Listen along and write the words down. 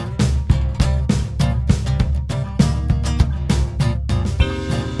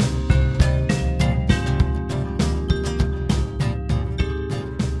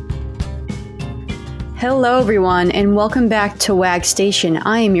Hello, everyone, and welcome back to WAG Station.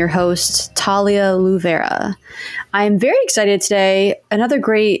 I am your host, Talia Luvera. I am very excited today. Another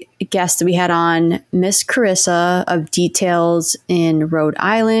great guest that we had on, Miss Karissa of DTails in Rhode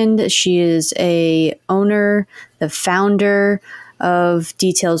Island. She is a owner, the founder of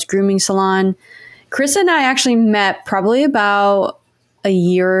DTails Grooming Salon. Karissa and I actually met probably about a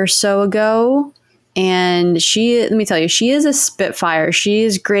year or so ago. And let me tell you, she is a spitfire. She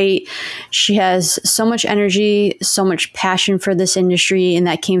is great. She has so much energy, so much passion for this industry. And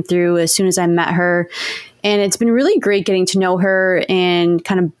that came through as soon as I met her. And it's been really great getting to know her and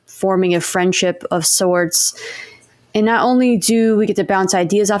kind of forming a friendship of sorts. And not only do we get to bounce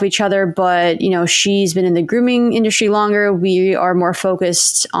ideas off each other, but, she's been in the grooming industry longer. We are more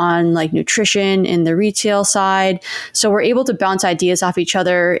focused on like nutrition and the retail side. So we're able to bounce ideas off each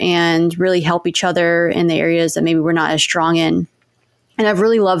other and really help each other in the areas that maybe we're not as strong in. And I've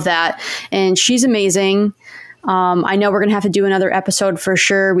really loved that. And she's amazing. I know we're going to have to do another episode for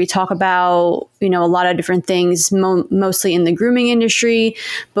sure. We talk about, a lot of different things, mostly in the grooming industry,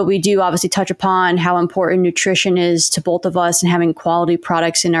 but we do obviously touch upon how important nutrition is to both of us and having quality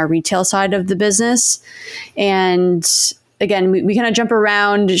products in our retail side of the business. And again, we kind of jump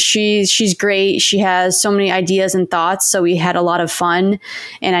around. She's great. She has so many ideas and thoughts. So we had a lot of fun,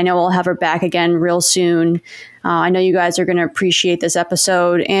 and I know I'll have her back again real soon. I know you guys are going to appreciate this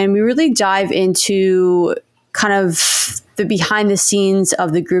episode, and we really dive into kind of the behind the scenes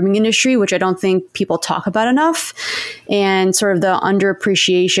of the grooming industry, which I don't think people talk about enough, and sort of the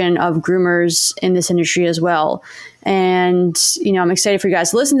underappreciation of groomers in this industry as well. And, I'm excited for you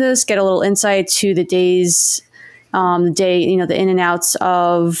guys to listen to this, get a little insight to the in and outs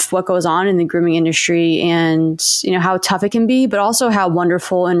of what goes on in the grooming industry and, how tough it can be, but also how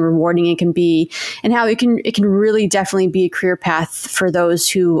wonderful and rewarding it can be and how it can really definitely be a career path for those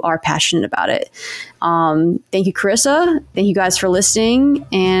who are passionate about it. Thank you, Karissa. Thank you guys for listening,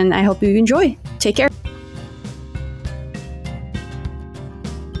 and I hope you enjoy. Take care.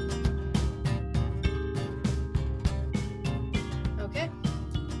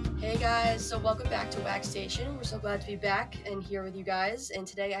 So welcome back to WAG Station. We're so glad to be back and here with you guys. And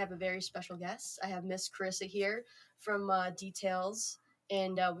today I have a very special guest. I have Miss Karissa here from DTails.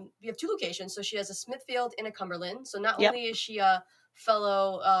 And we have two locations. So she has a Smithfield and a Cumberland. So not only is she a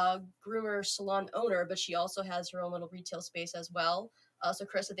fellow groomer salon owner, but she also has her own little retail space as well. So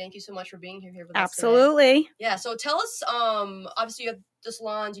Karissa, thank you so much for being here with us Absolutely. Today. Yeah. So tell us, obviously you have the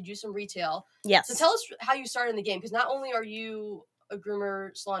salons, you do some retail. Yes. So tell us how you started in the game, because not only are you a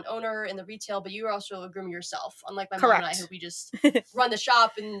groomer salon owner in the retail, but you are also a groomer yourself. Unlike my Correct. mom and I, who we just run the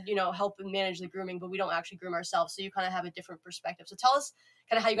shop and, help and manage the grooming, but we don't actually groom ourselves. So you kind of have a different perspective. So tell us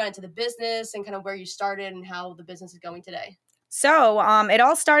kind of how you got into the business and kind of where you started and how the business is going today. So it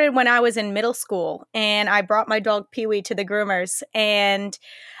all started when I was in middle school, and I brought my dog Pee-wee to the groomers, and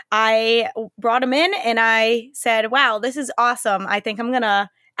I brought him in and I said, wow, this is awesome. I think I'm going to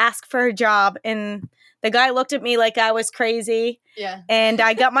ask for a job. And the guy looked at me like I was crazy. Yeah. And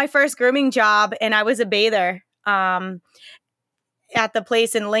I got my first grooming job, and I was a bather at the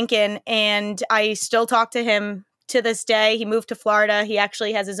place in Lincoln. And I still talk to him to this day. He moved to Florida. He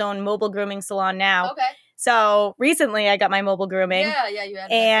actually has his own mobile grooming salon now. Okay. So recently I got my mobile grooming. Yeah, you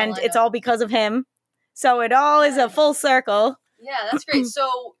had. And it's all because of him. So it all is a full circle. Yeah, that's great.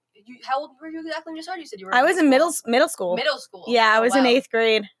 So how old were you exactly when you started? You said you were. I was in middle school. Middle school. Yeah, I was in 8th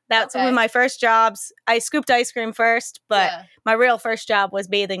grade. That's one of my first jobs. I scooped ice cream first, but my real first job was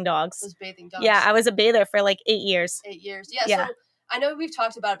bathing dogs. Yeah, I was a bather for like 8 years. 8 years. Yeah. So I know we've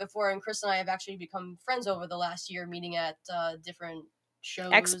talked about it before, and Chris and I have actually become friends over the last year, meeting at different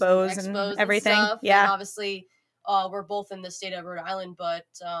shows, expos and everything. And stuff. Yeah. And obviously, we're both in the state of Rhode Island, but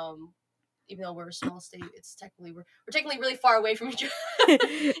even though we're a small state, it's technically we're technically really far away from each other.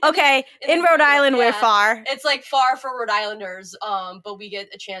 Okay, in Rhode Island, we're far. It's like far for Rhode Islanders, but we get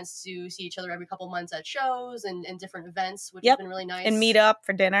a chance to see each other every couple months at shows and different events, which has been really nice. And meet up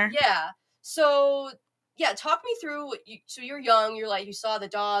for dinner. Yeah. So talk me through. So you're young. You're like, you saw the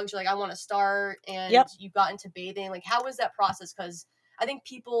dogs. You're like, I want to start, and you got into bathing. Like, how was that process? Because I think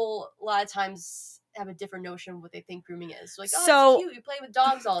people a lot of times have a different notion of what they think grooming is. So like, oh, it's cute. You play with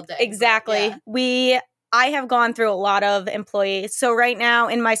dogs all day. Exactly. I have gone through a lot of employees. So right now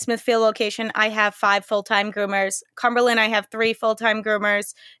in my Smithfield location, I have 5 full-time groomers. Cumberland, I have 3 full-time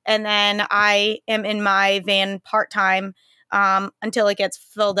groomers. And then I am in my van part-time until it gets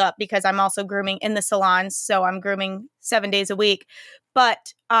filled up, because I'm also grooming in the salons. So I'm grooming 7 days a week.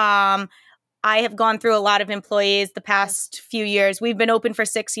 But I have gone through a lot of employees the past few years. We've been open for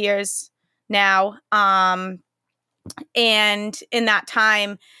 6 years now. And in that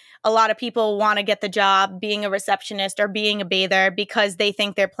time, a lot of people want to get the job being a receptionist or being a bather because they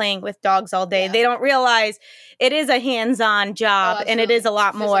think they're playing with dogs all day. They don't realize it is a hands-on job, and it is a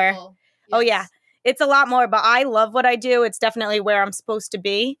lot more. Yes. Oh, yeah. It's a lot more, but I love what I do. It's definitely where I'm supposed to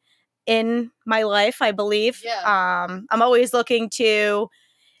be in my life, I believe. I'm always looking to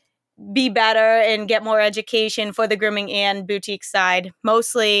be better and get more education for the grooming and boutique side.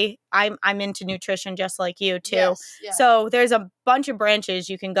 Mostly, I'm into nutrition just like you too. Yes, yeah. So there's a bunch of branches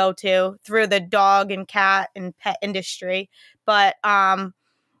you can go to through the dog and cat and pet industry. But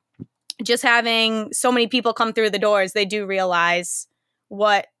just having so many people come through the doors, they do realize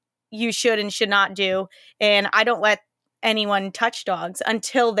what you should and should not do. And I don't let anyone touch dogs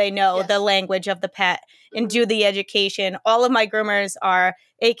until they know the language of the pet and do the education. All of my groomers are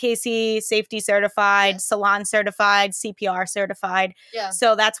AKC safety certified, salon certified, CPR certified.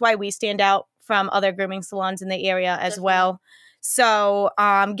 So that's why we stand out from other grooming salons in the area as well. So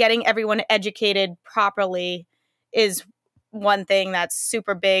getting everyone educated properly is one thing that's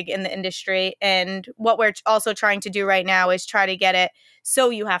super big in the industry. And what we're also trying to do right now is try to get it so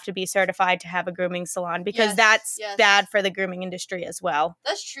you have to be certified to have a grooming salon, because that's bad for the grooming industry as well.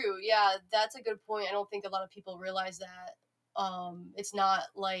 That's true. Yeah, that's a good point. I don't think a lot of people realize that. It's not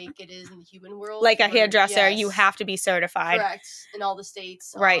like it is in the human world. Like a hairdresser, you have to be certified. Correct. In all the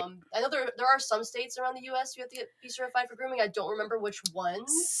states. Right. I know there are some states around the U.S. you have to be certified for grooming. I don't remember which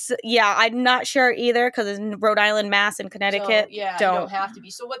ones. I'm not sure either, because in Rhode Island, Mass, and Connecticut, you don't have to be.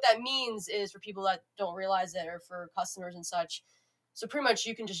 So what that means is, for people that don't realize it, or for customers and such, so pretty much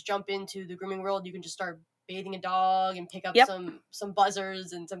you can just jump into the grooming world. You can just start bathing a dog and pick up some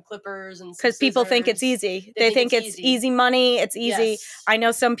buzzers and some clippers, and because people think it's easy. They think it's easy money. It's easy. Yes. I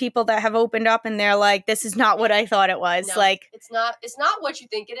know some people that have opened up and they're like, "This is not what I thought it was." No, like, it's not what you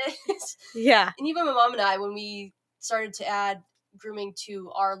think it is. Yeah. And even my mom and I, when we started to add grooming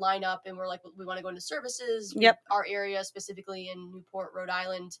to our lineup, and we're like, we want to go into services. Our area, specifically in Newport, Rhode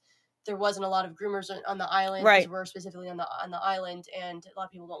Island, there wasn't a lot of groomers on the island. Right. We're specifically on the island, and a lot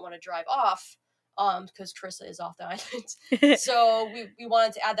of people don't want to drive off. Because Karissa is off the island. So we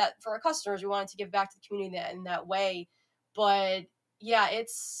wanted to add that for our customers. We wanted to give back to the community in that way. But yeah,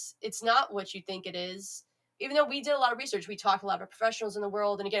 it's not what you think it is. Even though we did a lot of research, we talked to a lot of professionals in the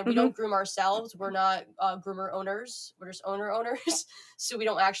world. And again, we don't groom ourselves. We're not groomer owners. We're just owners. So we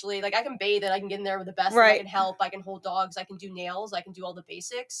don't actually, like, I can bathe and I can get in there with the best. Right. I can help. I can hold dogs. I can do nails. I can do all the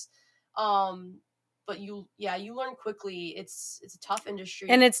basics. But you learn quickly. It's a tough industry.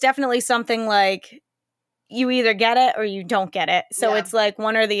 And it's definitely something like you either get it or you don't get it. So it's like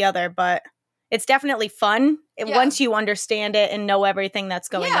one or the other, but it's definitely fun once you understand it and know everything that's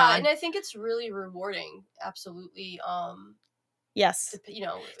going on. Yeah, and I think it's really rewarding. Absolutely. Yes.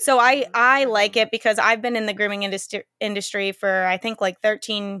 So I like it because I've been in the grooming industry for, I think, like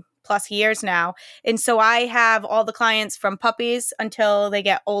 13 plus years now. And so I have all the clients from puppies until they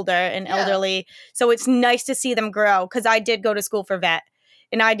get older and elderly. So it's nice to see them grow, because I did go to school for vet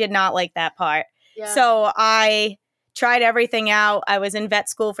and I did not like that part. Yeah. So I tried everything out. I was in vet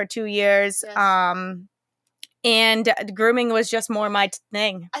school for 2 years. Yes. And grooming was just more my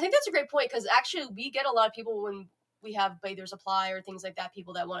thing. I think that's a great point, because actually we get a lot of people when we have bathers apply or things like that,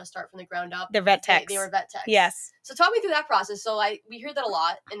 people that want to start from the ground up. They're vet techs. They were vet techs. Yes. So talk me through that process. So we hear that a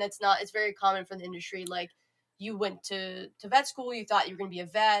lot, and it's very common for the industry. Like, you went to vet school, you thought you were going to be a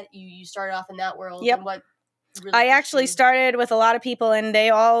vet, you started off in that world. Yep. And what really I actually started with a lot of people, and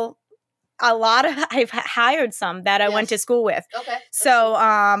I've hired some that I went to school with. Okay. So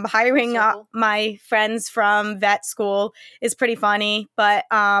hiring my friends from vet school is pretty funny. But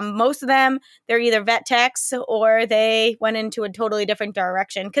most of them, they're either vet techs or they went into a totally different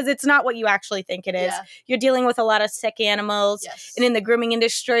direction, because it's not what you actually think it is. Yeah. You're dealing with a lot of sick animals. Yes. And in the grooming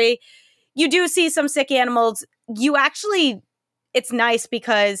industry, you do see some sick animals. It's nice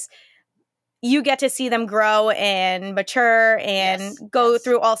because you get to see them grow and mature and go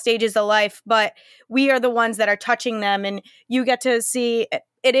through all stages of life, but we are the ones that are touching them, and you get to see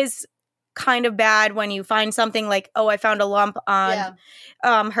it is kind of bad when you find something like, oh, I found a lump on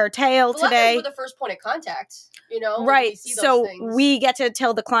her tail today. We're the first point of contact, right? So we get to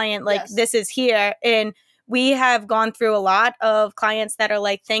tell the client, like, this is here, and we have gone through a lot of clients that are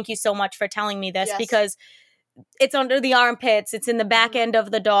like, thank you so much for telling me this, because it's under the armpits, it's in the back end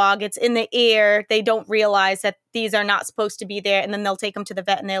of the dog, it's in the ear. They don't realize that these are not supposed to be there. And then they'll take them to the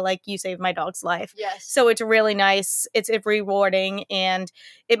vet and they're like, you saved my dog's life. Yes. So it's really nice. It's rewarding. And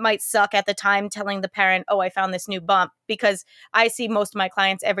it might suck at the time telling the parent, oh, I found this new bump, because I see most of my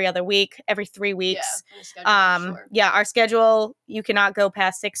clients every other week, every 3 weeks. Yeah, our schedule, you cannot go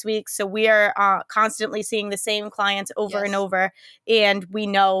past 6 weeks. So we are constantly seeing the same clients over and over. And we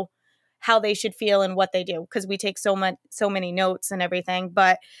know how they should feel and what they do, because we take so many notes and everything.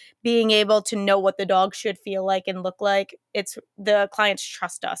 But being able to know what the dog should feel like and look like, it's the clients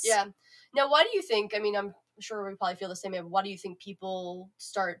trust us. Yeah. Now, why do you think, I mean, I'm sure we probably feel the same way, but why do you think people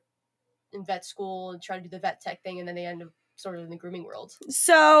start in vet school and try to do the vet tech thing and then they end up sort of in the grooming world?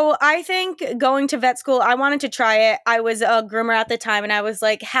 So I think going to vet school, I wanted to try it. I was a groomer at the time, and I was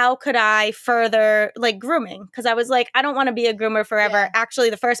like, how could I further like grooming? Because I was like, I don't want to be a groomer forever. Yeah. Actually,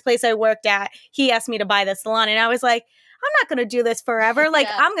 the first place I worked at, he asked me to buy the salon, and I was like, I'm not going to do this forever. Like,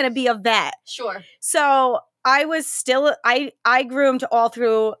 I'm going to be a vet. Sure. So I was still, I groomed all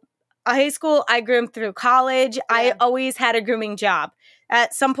through high school. I groomed through college. Yeah. I always had a grooming job.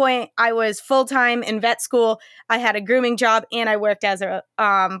 At some point, I was full-time in vet school. I had a grooming job, and I worked as a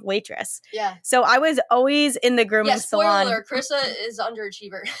waitress. Yeah. So I was always in the grooming salon. Spoiler, Karissa is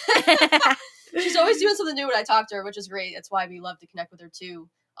underachiever. She's always doing something new when I talk to her, which is great. That's why we love to connect with her, too.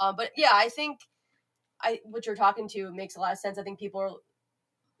 But, yeah, I think what you're talking to makes a lot of sense. I think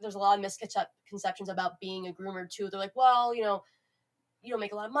there's a lot of misconceptions about being a groomer, too. They're like, well, you don't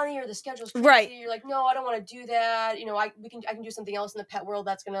make a lot of money, or the schedule's crazy. Right. You're like, no, I don't want to do that. I can do something else in the pet world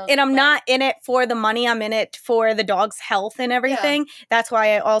that's gonna. And I'm not in it for the money. I'm in it for the dog's health and everything. Yeah. That's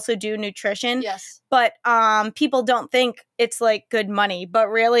why I also do nutrition. Yes. But people don't think it's like good money. But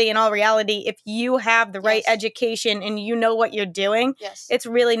really, in all reality, if you have the right education and you know what you're doing, it's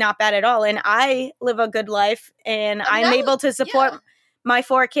really not bad at all. And I live a good life, and I'm able to support my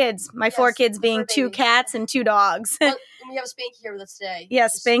 4 kids. My 4 kids being 2 cats and 2 dogs. Well, and we have Spanky here with us today.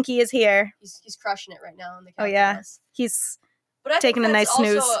 Yes, Spanky is here. He's crushing it right now in the cat. Oh yeah, house. he's but I taking think a nice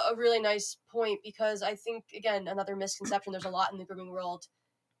snooze. Also a really nice point, because I think, again, another misconception. There's a lot in the grooming world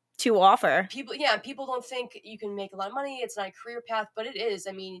to offer. People don't think you can make a lot of money. It's not a career path, but it is.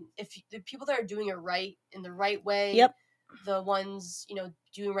 I mean, if the people that are doing it right in the right way, the ones,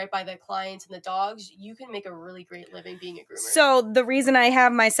 doing right by the clients and the dogs, you can make a really great living being a groomer. So the reason I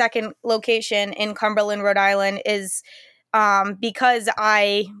have my second location in Cumberland, Rhode Island is because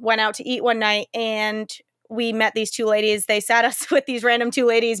I went out to eat one night and we met these 2 ladies. They sat us with these random 2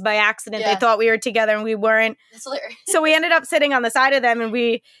 ladies by accident. They thought we were together and we weren't. That's hilarious. So we ended up sitting on the side of them, and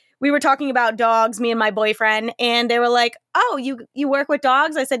we were talking about dogs, me and my boyfriend, and they were like, oh, you work with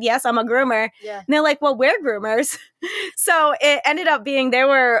dogs? I said, yes, I'm a groomer. Yeah. And they're like, well, we're groomers. So it ended up being they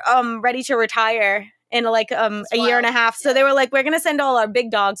were ready to retire in like a year and a half. So they were like, we're going to send all our big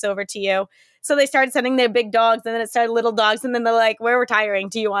dogs over to you. So they started sending their big dogs, and then it started little dogs, and then they're like, we're retiring.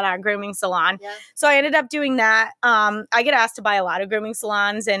 Do you want our grooming salon? Yeah. So I ended up doing that. I get asked to buy a lot of grooming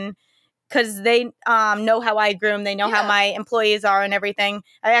salons, and because they know how I groom. They know how my employees are and everything.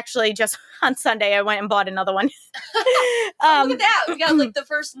 I actually just on Sunday, I went and bought another one. Look at that. We got like the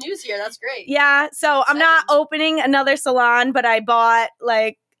first news here. That's great. Yeah. So I'm not opening another salon, but I bought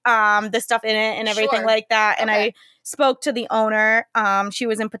like the stuff in it and everything like that. And I spoke to the owner. She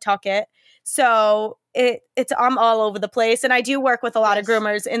was in Pawtucket. So I'm all over the place. And I do work with a lot of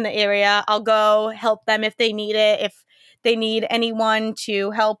groomers in the area. I'll go help them if they need it. If they need anyone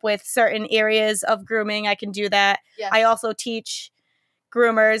to help with certain areas of grooming, I can do that. Yes. I also teach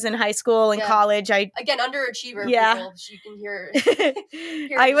groomers in high school and college. Again, underachiever people. You can hear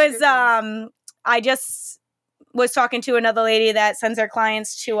I just was talking to another lady that sends her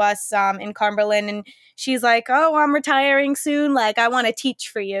clients to us in Cumberland, and she's like, oh, I'm retiring soon. Like, I want to teach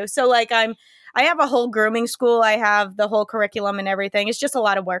for you. So like I have a whole grooming school. I have the whole curriculum and everything. It's just a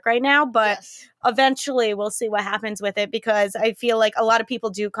lot of work right now, but eventually we'll see what happens with it, because I feel like a lot of people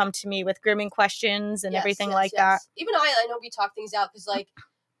do come to me with grooming questions and everything like that. Even I know we talk things out, because like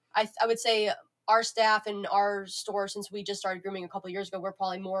I would say our staff and our store, since we just started grooming a couple of years ago, we're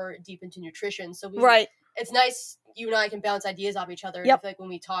probably more deep into nutrition. So it's nice you and I can bounce ideas off each other. And I feel like when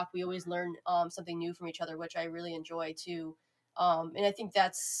we talk, we always learn something new from each other, which I really enjoy too. And I think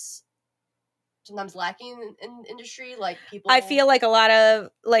that's sometimes lacking in industry, like people. I feel like a lot of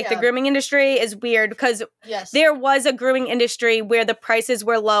the grooming industry is weird because there was a grooming industry where the prices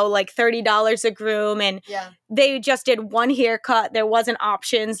were low, like $30 a groom, and they just did one haircut. There wasn't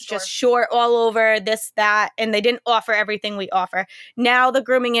options, just short all over, this, that, and they didn't offer everything we offer. Now the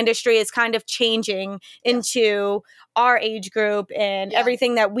grooming industry is kind of changing into our age group and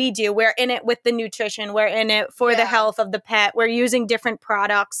everything that we do. We're in it with the nutrition. We're in it for the health of the pet. We're using different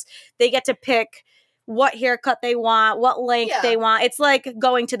products. They get to pick what haircut they want, what length they want. It's like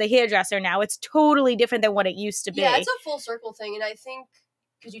going to the hairdresser now. It's totally different than what it used to be. Yeah, it's a full circle thing. And I think,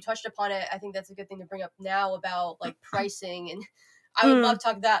 because you touched upon it, I think that's a good thing to bring up now about like pricing. And I would love to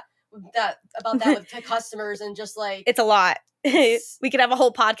talk about that with customers and just like... It's a lot. We could have a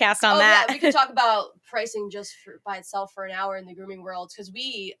whole podcast on that. Yeah, we could talk about pricing just by itself for an hour in the grooming world, because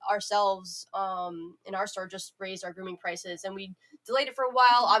we ourselves in our store just raised our grooming prices, and we delayed it for a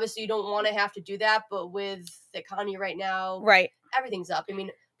while. Obviously, you don't want to have to do that, but with the economy right now, everything's up. I mean,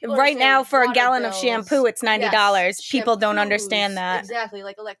 right now for a gallon of shampoo, it's $90. Yes, people don't understand that. Exactly,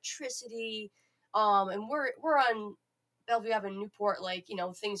 like electricity, and we're on Bellevue Avenue, Newport, like, you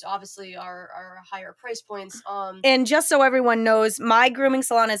know, things obviously are higher price points. And just so everyone knows, my grooming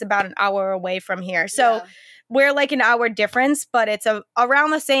salon is about an hour away from here. So we're like an hour difference, but it's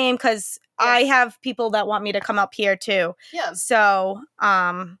around the same because I have people that want me to come up here too. Yeah. So,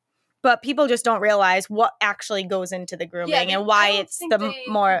 but people just don't realize what actually goes into the grooming and why it's the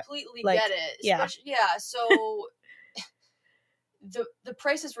more completely like, get it. Yeah. So the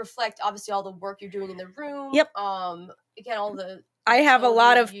prices reflect obviously all the work you're doing in the room. Yep. Again, all the I have a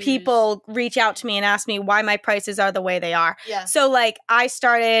lot of people reach out to me and ask me why my prices are the way they are. Yeah. So like I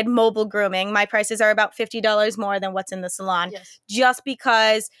started mobile grooming. My prices are about $50 more than what's in the salon. Yes. Just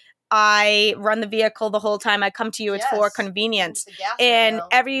because I run the vehicle the whole time I come to you, it's for convenience. And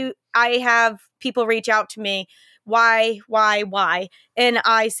I have people reach out to me, why? And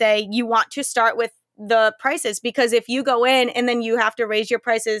I say, you want to start with the prices, because if you go in and then you have to raise your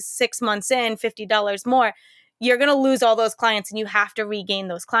prices 6 months in, $50 more, you're going to lose all those clients and you have to regain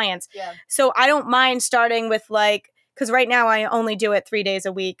those clients. Yeah. So I don't mind starting with because right now I only do it 3 days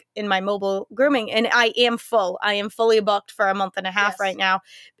a week in my mobile grooming, and I am full. I am fully booked for a month and a half right now,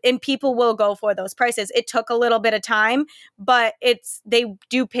 and people will go for those prices. It took a little bit of time, but they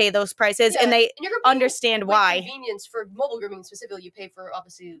do pay those prices, and they understand why. Convenience for mobile grooming specifically, you pay for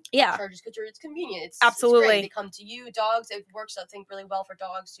obviously charges because it's convenient. It's absolutely it's great. They come to you. Dogs, it works I think really well for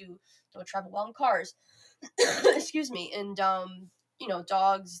dogs who don't travel well in cars. Excuse me, and you know,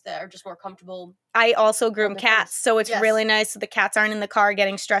 dogs that are just more comfortable. I also groom cats, so it's really nice so the cats aren't in the car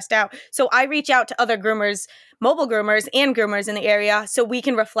getting stressed out. So I reach out to other groomers, mobile groomers and groomers in the area so we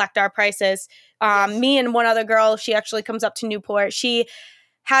can reflect our prices. Me and one other girl, she actually comes up to Newport. She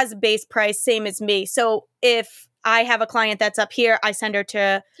has a base price, same as me. So if I have a client that's up here, I send her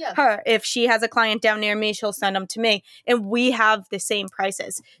to her. If she has a client down near me, she'll send them to me. And we have the same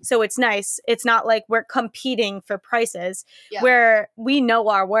prices. So it's nice. It's not like we're competing for prices where we know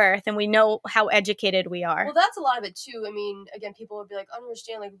our worth and we know how educated we are. Well, that's a lot of it too. I mean, again, people would be like, I don't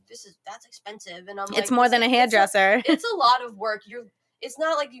understand, like that's expensive. And I'm like, it's more than a hairdresser. It's a lot of work. It's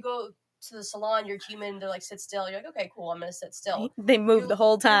not like you go to the salon, you're human, they're like, sit still. You're like, okay, cool, I'm gonna sit still. They move the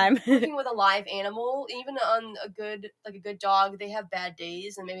whole time. Working with a live animal, even on a good dog, they have bad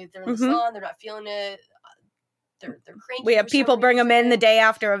days, and maybe they're in the salon, they're not feeling it, they're cranky. We have people bring them in the day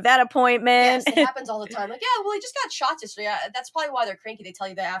after a vet appointment. Yes, it happens all the time. Like, yeah, well, they just got shots yesterday. That's probably why they're cranky. They tell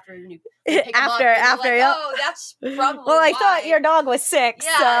you that after you pick them up. After, like, oh, that's probably well, I thought your dog was sick,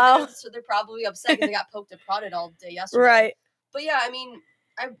 so they're probably upset because they got poked and prodded all day yesterday. Right. But yeah, I mean,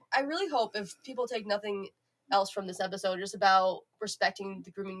 I really hope if people take nothing else from this episode, just about respecting the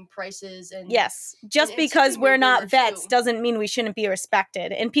grooming prices. And just because we're not vets doesn't mean we shouldn't be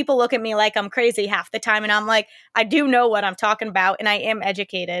respected. And people look at me like I'm crazy half the time, and I'm like, I do know what I'm talking about, and I am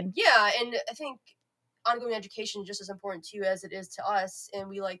educated. Yeah, and I think ongoing education is just as important to you as it is to us, and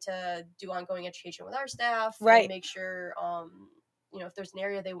we like to do ongoing education with our staff, and make sure you know, if there's an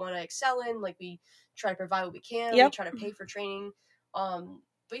area they want to excel in, like we try to provide what we can. We try to pay for training.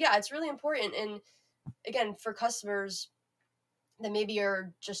 But yeah, it's really important. And again, for customers that maybe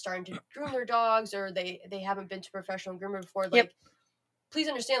are just starting to groom their dogs, or they haven't been to a professional groomer before, like, please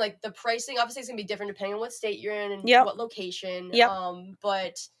understand, like, the pricing obviously is going to be different depending on what state you're in and what location.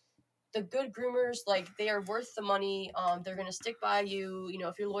 But the good groomers, like, they are worth the money. They're going to stick by you, you know,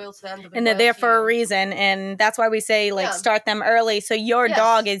 if you're loyal to them. And they're there for a reason. And that's why we say, like, start them early so your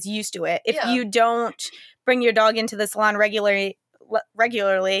dog is used to it. If you don't bring your dog into the salon regularly,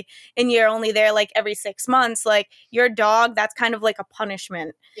 regularly and you're only there like every 6 months, like your dog, that's kind of like a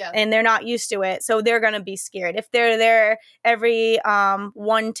punishment. Yeah. And they're not used to it. So they're going to be scared. If they're there every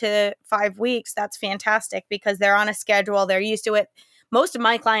 1 to 5 weeks, that's fantastic because they're on a schedule. They're used to it. Most of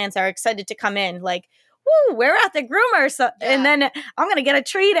my clients are excited to come in like, woo, we're at the groomer. So, and then I'm going to get a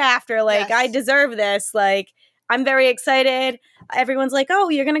treat after. Like, I deserve this. Like, I'm very excited. Everyone's like, oh,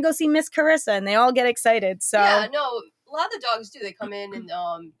 you're going to go see Miss Karissa. And they all get excited. So, yeah, no, a lot of the dogs do. They come in and,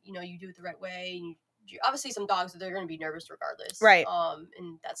 you know, you do it the right way. And obviously, some dogs, they're going to be nervous regardless. Right.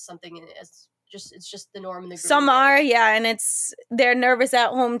 And that's something it's just the norm in the group. Some are, yeah, and they're nervous at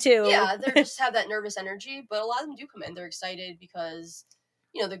home too. Yeah, they just have that nervous energy, but a lot of them do come in. They're excited because,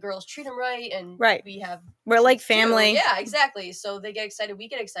 you know, the girls treat them right, and we're like family. Too. Yeah, exactly. So they get excited. We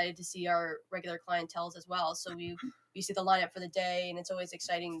get excited to see our regular clientels as well. So we see the lineup for the day, and it's always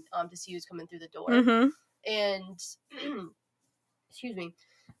exciting to see who's coming through the door. Mm-hmm. And excuse me.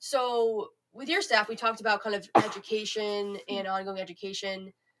 So with your staff, we talked about kind of education and ongoing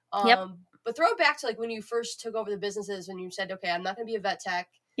education. But throw it back to like when you first took over the businesses and you said, okay, I'm not going to be a vet tech.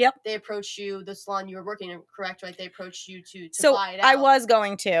 Yep. They approached you, the salon you were working in, correct? Right? They approached you to so buy it out. I was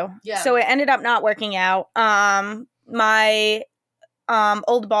going to. Yeah. So it ended up not working out. My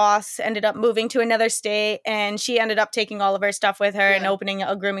old boss ended up moving to another state and she ended up taking all of her stuff with her and opening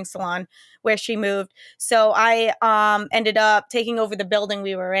a grooming salon where she moved. So I ended up taking over the building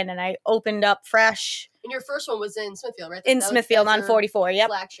we were in and I opened up fresh. And your first one was in Smithfield, right? In Smithfield on 44, yep.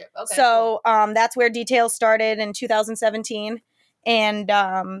 Flagship, okay. So that's where DTails started in 2017. And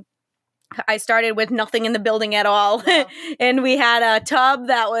I started with nothing in the building at all. Wow. And we had a tub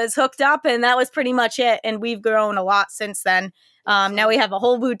that was hooked up and that was pretty much it. And we've grown a lot since then. Now we have a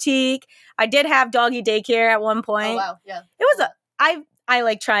whole boutique. I did have doggy daycare at one point. Oh, wow, yeah. It was I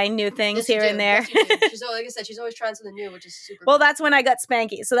like trying new things here and there. Yes, like I said, she's always trying something new, which is super Well, cool. that's when I got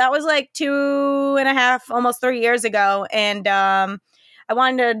Spanky. So that was like 2.5, almost 3 years ago. And I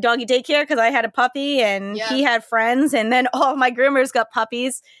wanted a doggy daycare because I had a puppy and he had friends. And then all of my groomers got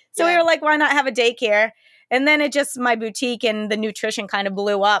puppies. So we were like, why not have a daycare? And then my boutique and the nutrition kind of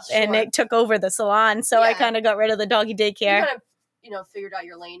blew up and it took over the salon. So I kind of got rid of the doggy daycare. You kind of, figured out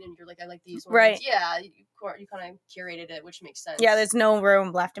your lane and you're like, I like these ones. Right. Yeah. You kind of curated it, which makes sense. Yeah, there's no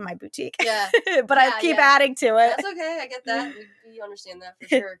room left in my boutique. Yeah. But I keep adding to it. That's okay. I get that. We understand that for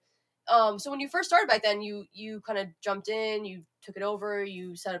sure. So when you first started back then, you kind of jumped in, you took it over,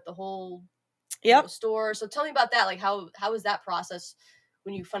 you set up the whole store. So tell me about that. Like how was that process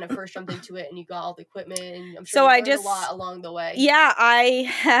when you kind of first jumped into it and you got all the equipment? And I'm sure you learned a lot along the way. Yeah,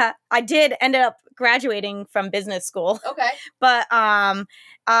 I did end up graduating from business school. Okay. But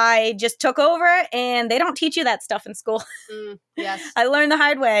I just took over and they don't teach you that stuff in school. Yes. I learned the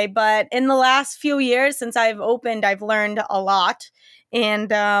hard way. But in the last few years since I've opened, I've learned a lot.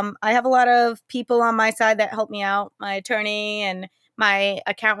 And I have a lot of people on my side that help me out. My attorney and my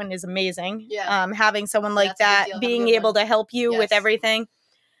accountant is amazing. Yeah. Having someone like that, being able to help you with everything.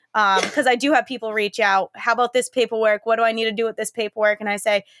 Because I do have people reach out. How about this paperwork? What do I need to do with this paperwork? And I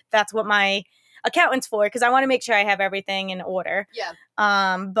say, that's what my accountant's for, because I want to make sure I have everything in order. Yeah.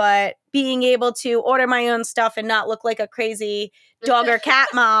 But being able to order my own stuff and not look like a crazy dog or cat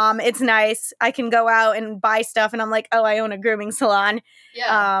mom, it's nice. I can go out and buy stuff and I'm like, oh, I own a grooming salon.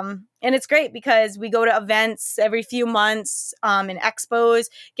 Yeah. And it's great because we go to events every few months, and expos,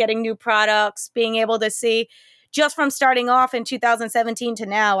 getting new products, being able to see. Just from starting off in 2017 to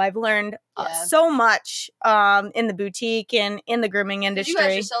now, I've learned so much in the boutique and in the grooming industry. You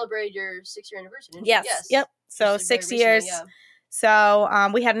guys just celebrated your 6-year anniversary, didn't you? Yes. Yep. So 6 years. Recently, So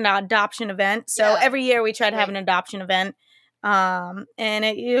we had an adoption event. So every year we try to have an adoption event. And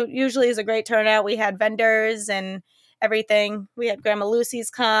it usually is a great turnout. We had vendors and everything. We had Grandma Lucy's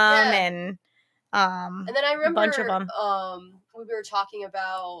come and then I remember a bunch of them. We were talking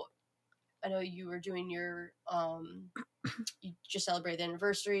about, I know you were doing your, you just celebrated the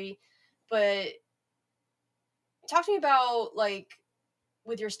anniversary, but talk to me about, like,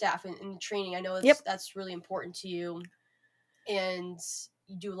 with your staff and training. I know that's really important to you, and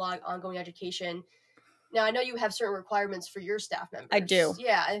you do a lot of ongoing education. Now, I know you have certain requirements for your staff members. I do.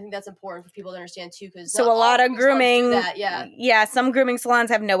 Yeah, I think that's important for people to understand, too, because so a lot of grooming, that, yeah, some grooming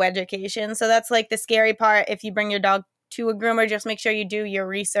salons have no education, so that's, like, the scary part. If you bring your dog to a groomer, just make sure you do your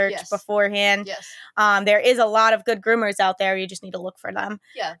research beforehand. Yes. There is a lot of good groomers out there. You just need to look for them.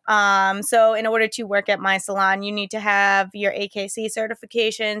 Yeah. So in order to work at my salon, you need to have your AKC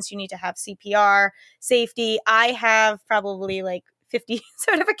certifications. You need to have CPR, safety. I have probably like 50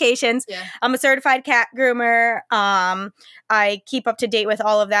 certifications. Yeah. I'm a certified cat groomer. I keep up to date with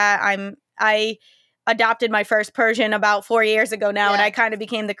all of that. I adopted my first Persian about 4 years ago now, and I kind of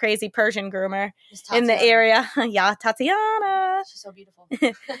became the crazy Persian groomer in the area. Yeah, Tatiana. She's so beautiful.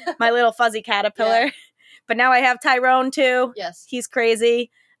 My little fuzzy caterpillar. Yeah. But now I have Tyrone too. Yes. He's crazy.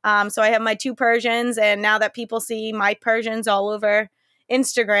 So I have my 2 Persians, and now that people see my Persians all over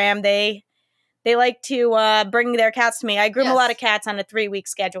Instagram, they like to bring their cats to me. I groom a lot of cats on a 3-week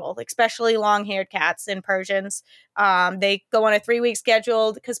schedule, especially long-haired cats and Persians. They go on a 3-week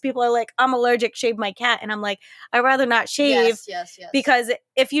schedule because people are like, I'm allergic, shave my cat. And I'm like, I'd rather not shave. Yes. Because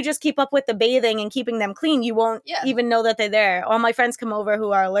if you just keep up with the bathing and keeping them clean, you won't even know that they're there. All my friends come over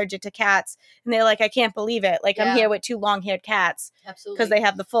who are allergic to cats, and they're like, I can't believe it. Like, I'm here with 2 long-haired cats. Absolutely. Because they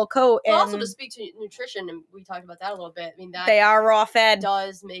have the full coat. Well, and also to speak to nutrition, and we talked about that a little bit. I mean, that they are raw fed.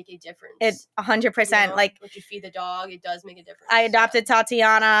 Does make a difference. It 100%. You know, like what you feed the dog, it does make a difference. I adopted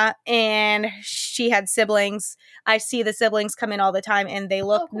Tatiana, and she had siblings. I see the siblings come in all the time, and they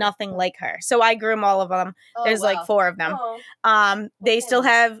look nothing like her. So I groom all of them. There's like 4 of them. They still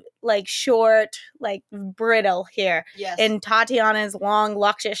have like short, like brittle hair. Yes. And Tatiana's long,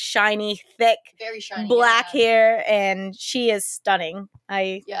 luscious, shiny, thick, very shiny, black hair, and she is stunning.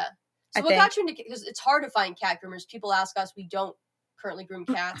 So what got you into, because it's hard to find cat groomers. People ask us, we don't currently groom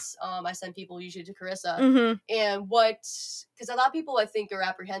cats. I send people usually to Karissa. Mm-hmm. And because a lot of people I think are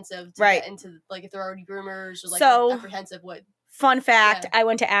apprehensive to get into, like, if they're already groomers or like apprehensive what. Fun fact, I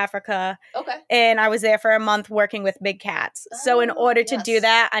went to Africa. Okay. And I was there for a month working with big cats. So in order to do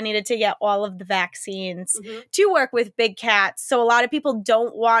that, I needed to get all of the vaccines to work with big cats. So a lot of people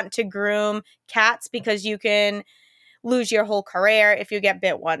don't want to groom cats because you can lose your whole career if you get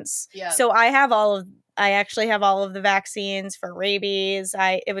bit once. Yeah. So I actually have all of the vaccines for rabies.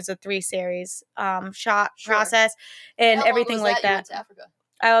 It was a 3-series shot process and everything like that. You went to Africa?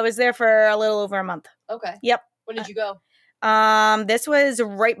 I was there for a little over a month. Okay. Yep. When did you go? This was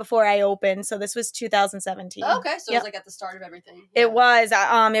right before I opened, so this was 2017. Okay, so it was like at the start of everything. Yeah. It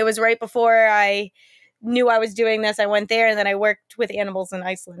was right before I knew I was doing this. I went there, and then I worked with animals in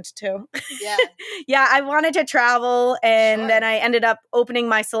Iceland too. Yeah. Yeah, I wanted to travel, and then I ended up opening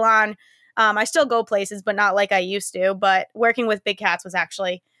my salon. I still go places, but not like I used to, but working with big cats was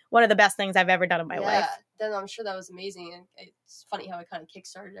actually one of the best things I've ever done in my life. Then I'm sure that was amazing, and it's funny how it kind of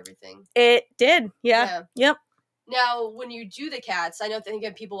kickstarted everything. It did, yeah. Yep. Now, when you do the cats, I know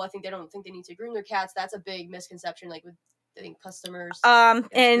people, I think they don't think they need to groom their cats. That's a big misconception, like with, I think, customers. And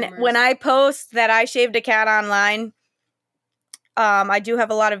groomers. When I post that I shaved a cat online, I do have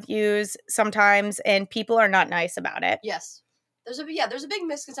a lot of views sometimes, and people are not nice about it. Yes. There's a big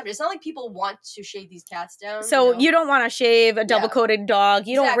misconception. It's not like people want to shave these cats down. So you don't want to shave a double-coated dog.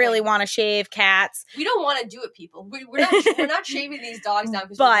 You don't really want to shave cats. We don't want to do it, people. We're not shaving these dogs down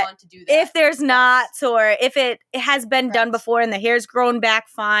because we want to do that. If there's knots or if it has been done before and the hair's grown back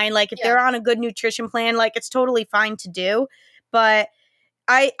fine, like if they're on a good nutrition plan, like it's totally fine to do. But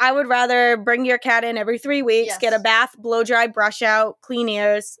I would rather bring your cat in every 3 weeks, get a bath, blow dry, brush out, clean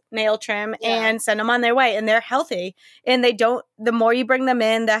ears, nail trim, and send them on their way. And they're healthy. And the more you bring them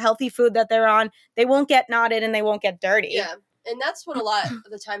in, the healthy food that they're on, they won't get knotted and they won't get dirty. Yeah. And that's what a lot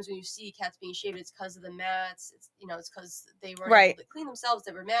of the times when you see cats being shaved, it's because of the mats. It's because they weren't able to clean themselves.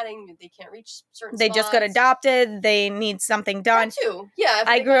 They were matting. They can't reach certain spots. They just got adopted. They need something done. That too. Yeah. If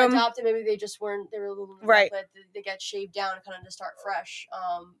they got adopted, maybe they just weren't. They were a little rough, but they get shaved down kind of to start fresh.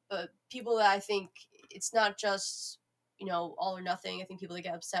 But people that I think it's not just all or nothing. I think people that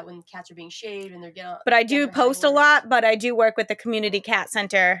get upset when cats are being shaved and they're getting. But I do post a lot. But I do work with the community cat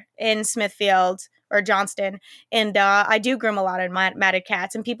center in Smithfield or Johnston, and I do groom a lot of matted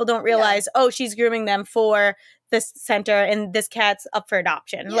cats, and people don't realize, she's grooming them for this center, and this cat's up for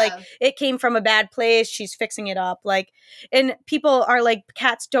adoption. Yeah. Like, it came from a bad place, she's fixing it up. Like, and people are like,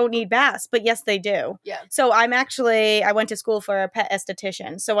 cats don't need baths, but yes, they do. Yeah. So I went to school for a pet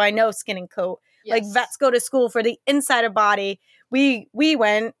esthetician, so I know skin and coat. Yes. Like, vets go to school for the inside of body. We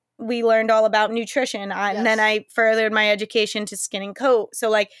learned all about nutrition, and then I furthered my education to skin and coat. So,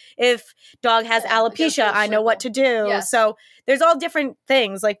 like, if dog has alopecia, I know what to do. Yes. So there's all different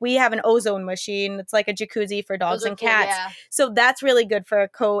things. Like, we have an ozone machine. It's like a jacuzzi for dogs and cats. Cool, yeah. So that's really good for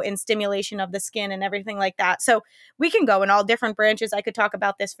coat and stimulation of the skin and everything like that. So we can go in all different branches. I could talk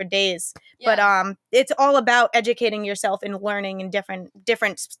about this for days. Yeah. But it's all about educating yourself and learning in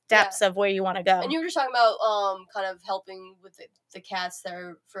different steps of where you want to go. And you were just talking about kind of helping with the cats that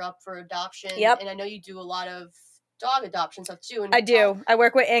are up for adoption. Yep. And I know you do a lot of dog adoption stuff too. And I do. I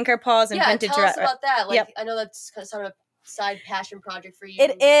work with Anchor Paws and Vintage. Tell us about that. Like, I know that's kind of sort of a side passion project for you.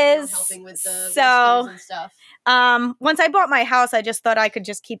 It is. Helping with the rescues and stuff. Once I bought my house, I just thought I could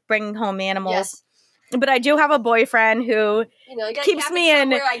just keep bringing home animals. Yes. But I do have a boyfriend who keeps me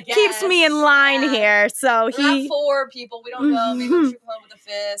in line here. So We're not 4 people. We don't know. Maybe we'll trip home with a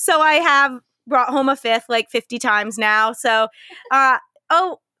 5th. So I have brought home a 5th like 50 times now. So,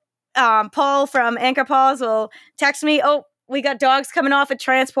 Paul from Anchor Paws will text me, we got dogs coming off at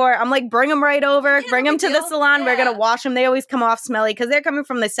transport. I'm like, bring them right over. Bring them to the salon. Yeah. We're going to wash them. They always come off smelly because they're coming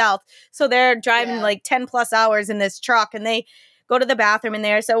from the south. So they're driving like 10 plus hours in this truck and they go to the bathroom in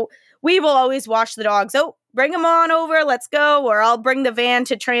there. So we will always wash the dogs. Bring them on over. Let's go. Or I'll bring the van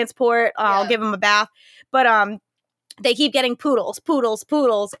to transport. I'll give them a bath. But they keep getting poodles.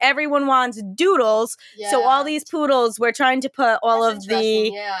 Everyone wants doodles. Yeah. So all these poodles, we're trying to put all That's of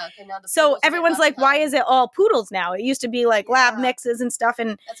the... Yeah. Okay, now so everyone's like, why is it all poodles now? It used to be like lab mixes and stuff.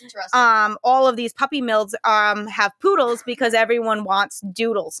 And that's interesting. All of these puppy mills have poodles because everyone wants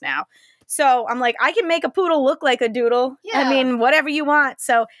doodles now. So I'm like, I can make a poodle look like a doodle. Yeah. I mean, whatever you want.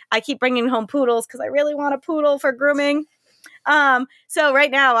 So I keep bringing home poodles because I really want a poodle for grooming. So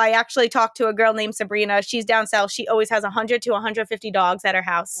right now I actually talked to a girl named Sabrina. She's down south. She always has 100 to 150 dogs at her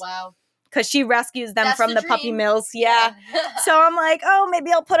house. Wow. Because she rescues them from the puppy mills. Yeah. So I'm like,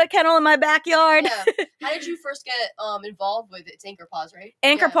 maybe I'll put a kennel in my backyard. Yeah. How did you first get involved with it? It's Anchor Paws, right?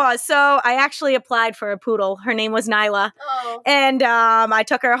 Anchor Paws. So I actually applied for a poodle. Her name was Nyla. Oh. And I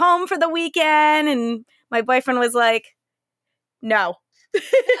took her home for the weekend and my boyfriend was like, no.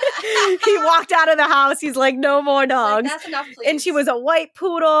 He walked out of the house. He's like, no more dogs. Like, that's enough, please. And she was a white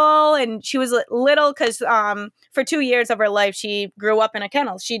poodle and she was little because for 2 years of her life, she grew up in a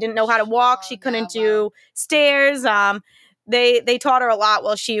kennel. She didn't know how to walk. She couldn't do stairs. They taught her a lot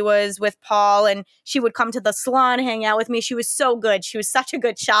while she was with Paul and she would come to the salon, hang out with me. She was so good. She was such a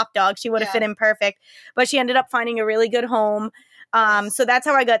good shop dog. She would have fit in perfect. But she ended up finding a really good home. So that's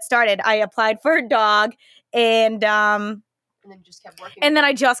how I got started. I applied for a dog and then you just kept working. And then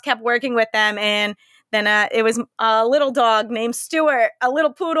I just kept working with them. And then it was a little dog named Stuart, a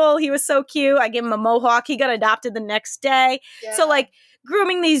little poodle. He was so cute. I gave him a mohawk. He got adopted the next day. Yeah. So like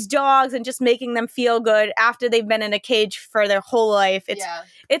grooming these dogs and just making them feel good after they've been in a cage for their whole life.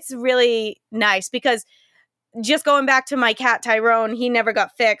 It's really nice because just going back to my cat Tyrone, he never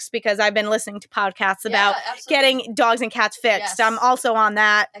got fixed because I've been listening to podcasts about getting dogs and cats fixed. Yes. I'm also on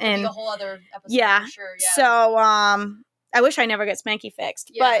that. That could be a whole other episode, I'm sure. Yeah. So I wish I never get Spanky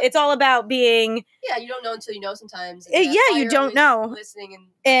fixed, but it's all about being... Yeah, you don't know until you know sometimes. You don't know. Listening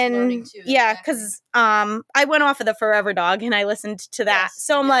and learning too. Yeah, because I went off of the Forever Dog and I listened to that. Yes,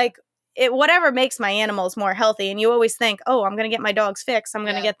 so I'm like, whatever makes my animals more healthy. And you always think, I'm going to get my dogs fixed. I'm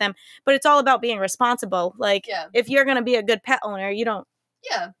going to get them. But it's all about being responsible. Like, if you're going to be a good pet owner, you don't...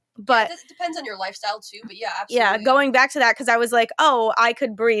 Yeah. But it depends on your lifestyle too, but yeah, absolutely. Yeah, going back to that, because I was like, I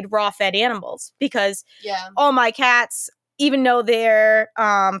could breed raw fed animals because all my cats... Even though they're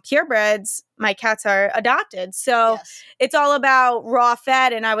purebreds, my cats are adopted. So it's all about raw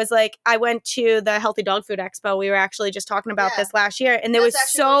fed. And I was like, I went to the Healthy Dog Food Expo. We were actually just talking about this last year. And there was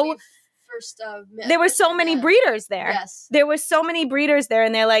so many breeders there. Yes. There was so many breeders there.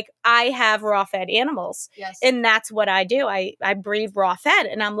 And they're like, I have raw fed animals. Yes. And that's what I do. I breed raw fed.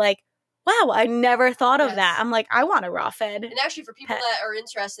 And I'm like, wow, I never thought of that. I'm like, I want a raw fed. And actually, for people that are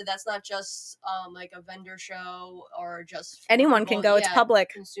interested, that's not just like a vendor show or just anyone can go. It's public.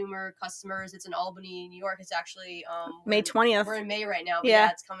 Consumer customers. It's in Albany, New York. It's actually May 20th. We're in May right now. But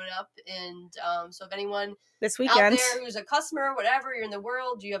it's coming up. And so if anyone this weekend out there who's a customer, whatever, you're in the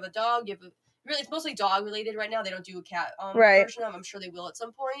world, you have a dog, really, it's mostly dog related right now. They don't do a cat version of them. I'm sure they will at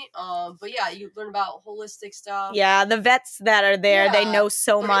some point. But yeah, you learn about holistic stuff. Yeah, the vets that are there, they know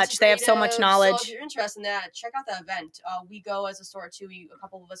so much. They have so much knowledge. So if you're interested in that, check out the event. We go as a store too. A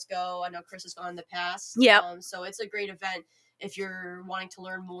couple of us go. I know Chris has gone in the past. Yeah. So it's a great event if you're wanting to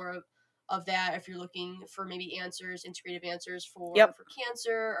learn more of that, if you're looking for maybe integrative answers for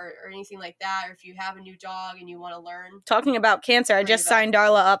cancer or anything like that, or if you have a new dog and you want to learn. Talking about cancer, I just signed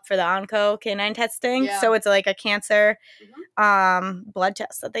Darla up for the Onco canine testing. Yeah. So it's like a cancer blood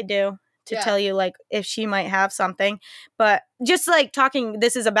test that they do to tell you like if she might have something. But just like talking,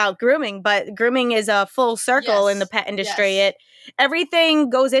 this is about grooming, but grooming is a full circle in the pet industry. Everything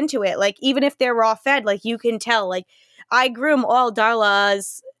goes into it. Like even if they're raw fed, like you can tell, like I groom all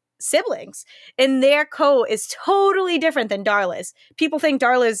Darla's siblings and their coat is totally different than Darla's. People think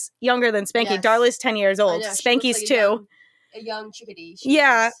Darla's younger than Spanky. Darla's 10 years old. Spanky's like 2. A young chickadee.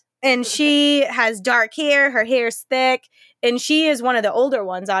 And she has dark hair. Her hair's thick. And she is one of the older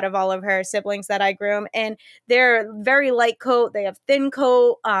ones out of all of her siblings that I groom. And they're very light coat. They have thin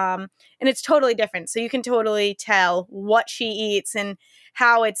coat. And it's totally different. So you can totally tell what she eats and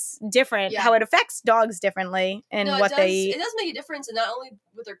how it's different, how it affects dogs differently and what they eat. It does make a difference, and not only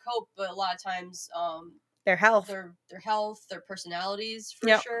with their coat, but a lot of times their health, their personalities for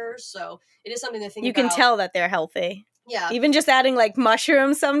sure. So it is something to think about. You can tell that they're healthy. Yeah. Even just adding like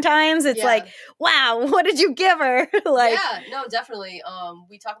mushrooms sometimes, it's like, wow, what did you give her? Like, yeah, no, definitely.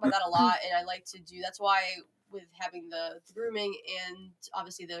 We talk about that a lot, and I like to do. That's why with having the grooming and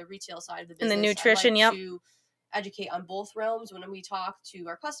obviously the retail side of the business, and the nutrition, I like to educate on both realms when we talk to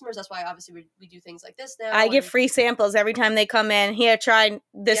our customers. That's why obviously we do things like this now. I give free samples every time they come in. Here, try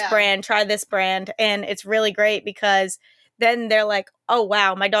this brand, try this brand. And it's really great because then they're like, oh,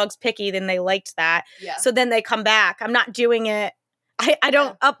 wow, my dog's picky. Then they liked that. Yeah. So then they come back. I'm not doing it. I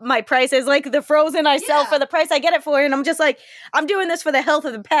don't up my prices. Like the frozen I sell for the price I get it for. And I'm just like, I'm doing this for the health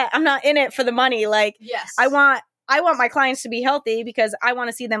of the pet. I'm not in it for the money. Like, I want my clients to be healthy because I want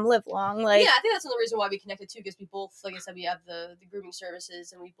to see them live long. Like, I think that's another reason why we connected too, because we both, like I said, we have the grooming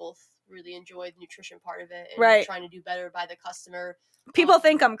services and we both really enjoy the nutrition part of it and trying to do better by the customer. People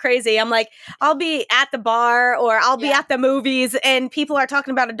think I'm crazy. I'm like, I'll be at the bar or I'll be at the movies and people are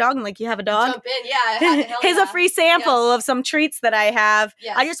talking about a dog. I'm like, you have a dog? Jump in, Here's a free sample of some treats that I have.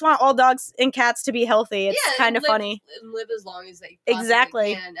 Yes. I just want all dogs and cats to be healthy. It's kind of funny. And live as long as they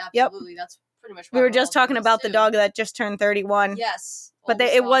possibly can. Absolutely. That's pretty much we were just talking about the dog that just turned 31. Yes. But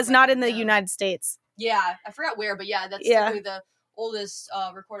it was not in the United States. Yeah. I forgot where, but that's definitely the oldest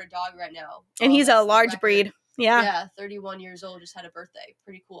recorded dog right now. And he's a large breed. Yeah, 31 years old, just had a birthday.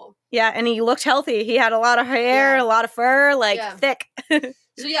 Pretty cool. Yeah, and he looked healthy. He had a lot of hair, a lot of fur, thick.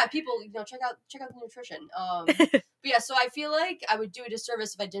 So people, check out the nutrition. But so I feel like I would do a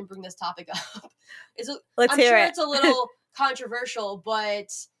disservice if I didn't bring this topic up. I'm sure it's a little controversial, but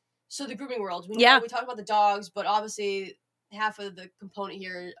so the grooming world. We talk about the dogs, but obviously half of the component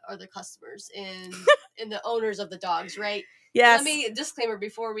here are the customers and the owners of the dogs, right? Yes. Let me disclaimer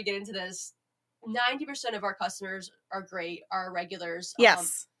before we get into this. 90% of our customers are great, are regulars.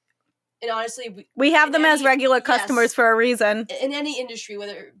 Yes. And honestly, we have them as regular customers for a reason. In any industry,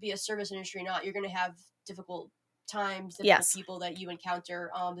 whether it be a service industry or not, you're going to have difficult times, difficult people that you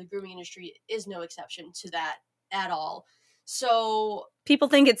encounter. The grooming industry is no exception to that at all. So people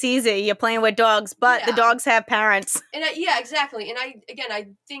think it's easy. You're playing with dogs, but the dogs have parents. And exactly. And I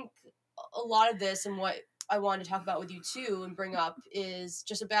think a lot of this and what I wanted to talk about with you too and bring up is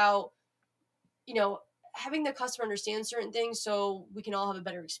just about having the customer understand certain things so we can all have a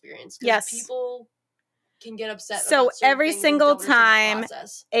better experience. Yes. People can get upset. So every single time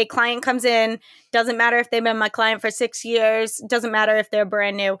a client comes in, doesn't matter if they've been my client for 6 years, doesn't matter if they're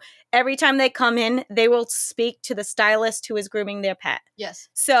brand new. Every time they come in, they will speak to the stylist who is grooming their pet. Yes.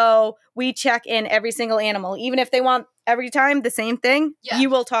 So we check in every single animal. Even if they want every time the same thing, you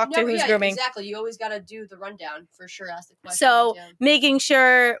will talk to who's grooming. Exactly. You always got to do the rundown for sure. Ask the question. So making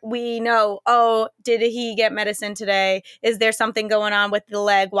sure we know, did he get medicine today? Is there something going on with the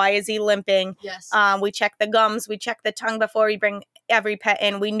leg? Why is he limping? Yes. We check the gums. We check the tongue before we bring every pet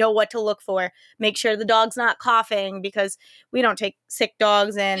in. We know what to look for. Make sure the dog's not coughing because we don't take sick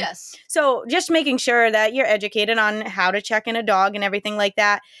dogs in. Yes. So just making sure that you're educated on how to check in a dog and everything like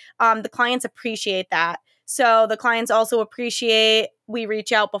that. The clients appreciate that. So the clients also appreciate we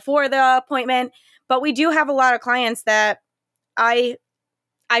reach out before the appointment, but we do have a lot of clients that I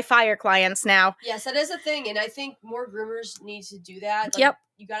fire clients now. Yes, that is a thing. And I think more groomers need to do that.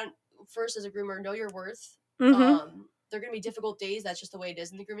 You got to first as a groomer, know your worth. Mm-hmm. They're going to be difficult days. That's just the way it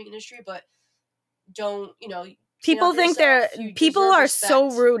is in the grooming industry, but don't, people think people are so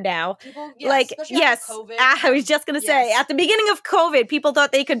rude now. People, COVID. I was just going to say, at the beginning of COVID, people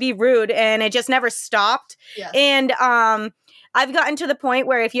thought they could be rude and it just never stopped. Yes. And I've gotten to the point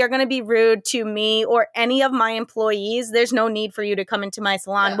where if you're going to be rude to me or any of my employees, there's no need for you to come into my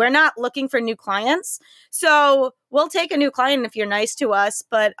salon. Yeah. We're not looking for new clients. So we'll take a new client if you're nice to us.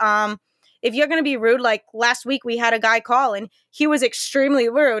 But if you're going to be rude, like last week we had a guy call and he was extremely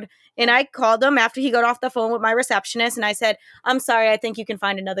rude. And I called him after he got off the phone with my receptionist and I said, I'm sorry, I think you can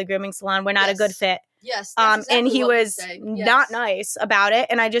find another grooming salon. We're not a good fit. Yes. Exactly and he was not nice about it.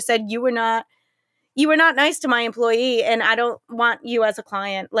 And I just said, you were not nice to my employee and I don't want you as a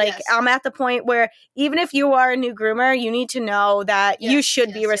client. I'm at the point where even if you are a new groomer, you need to know that you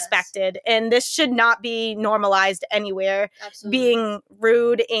should be respected. And this should not be normalized anywhere. Absolutely. Being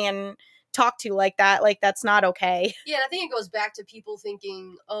rude and talk to like that, that's not okay. Yeah, and I think it goes back to people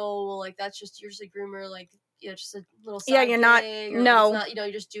thinking, that's just, you're just a groomer, just a little side you're not, gig, no. Not, you're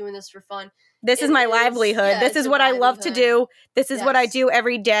just doing this for fun. This is my livelihood. This is what I love to do. This is what I do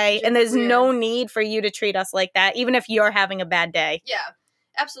every day. And there's no need for you to treat us like that, even if you're having a bad day. Yeah,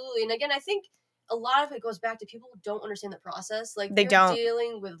 absolutely. And again, I think a lot of it goes back to people who don't understand the process. Like, They you're don't.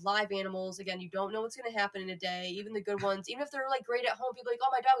 dealing with live animals. Again, you don't know what's going to happen in a day. Even the good ones, even if they're like great at home, people are like,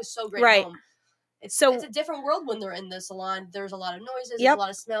 oh, my dog is so great Right. at home. It's So- a different world when they're in the salon. There's a lot of noises, there's Yep. a lot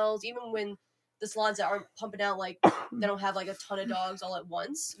of smells. Even when the salons that aren't pumping out, like, they don't have like a ton of dogs all at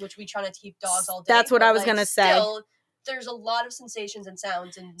once, which we try to keep dogs all day. That's what but, I was like, gonna say. still, there's a lot of sensations and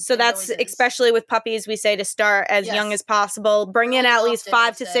sounds and So that's noises. especially with puppies, we say to start as Yes. young as possible. Bring in Early at and least often,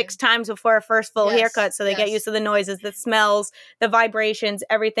 5 I'd to say. 6 times before a first full Yes, haircut so they get yes. used to the noises, the smells, the vibrations,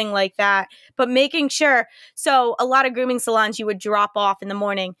 everything like that. But making sure, so a lot of grooming salons you would drop off in the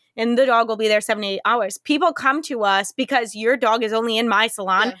morning and the dog will be there 7 to 8 hours. People come to us because your dog is only in my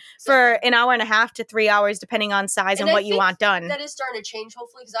salon Yeah, for exactly. an hour and a half to 3 hours depending on size and I what you think want done. That is starting to change,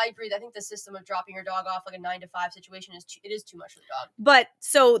 hopefully, because I agree. I think the system of dropping your dog off like a 9 to 5 situation is too much for the dog. But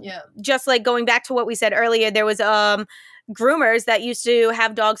so Yeah. just like going back to what we said earlier, there was groomers that used to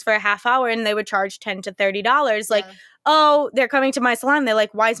have dogs for a half hour and they would charge $10 to $30. Like, Yeah. oh, they're coming to my salon. They're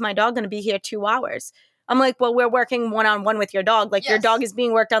like, why is my dog going to be here 2 hours? I'm like, well, we're working one-on-one with your dog. Like, your Yes. dog is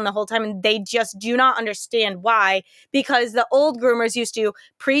being worked on the whole time, and they just do not understand why. Because the old groomers used to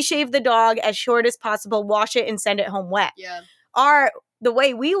pre-shave the dog as short as possible, wash it, and send it home wet. Yeah. The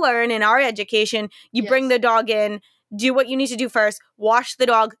way we learn in our education, you bring Yes. the dog in, do what you need to do first, wash the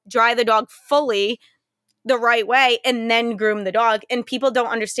dog, dry the dog fully the right way, and then groom the dog. And people don't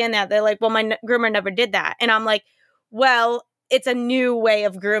understand that. They're like, well, my groomer never did that. And I'm like, well, it's a new way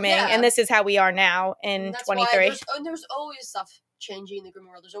of grooming, Yeah. and this is how we are now in And that's 23. why there's always stuff changing in the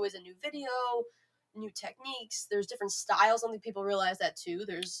grooming world. There's always a new video, new techniques. There's different styles. I don't think people realize that too.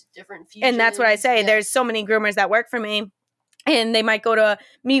 There's different fusions. And that's what I say. Yeah. There's so many groomers that work for me. And they might go to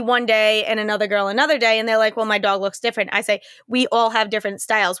me one day and another girl another day, and they're like, well, my dog looks different. I say, we all have different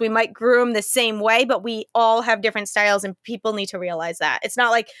styles. We might groom the same way, but we all have different styles, and people need to realize that. It's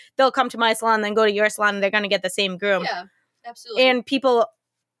not like they'll come to my salon and then go to your salon and they're going to get the same groom. Yeah, absolutely. And people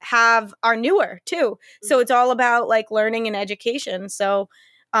are newer too. So Mhm. it's all about like learning and education. So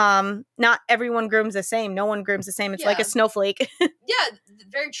not everyone grooms the same. No one grooms the same. It's like a Yeah. snowflake. Yeah,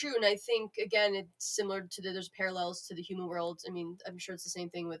 very true. And I think, again, it's similar to there's parallels to the human world. I mean, I'm sure it's the same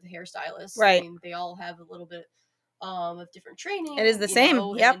thing with hairstylists. Right. I mean, they all have a little bit of different training. It is the you same,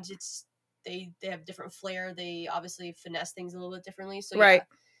 know, yep. And it's they have different flair. They obviously finesse things a little bit differently. So Right.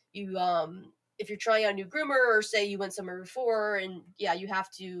 yeah, you if you're trying out a new groomer, or say you went somewhere before, and yeah, you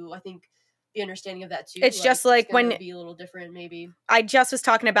have to, I think, be understanding of that too. It's just like it's gonna when- be a little different, maybe. I just was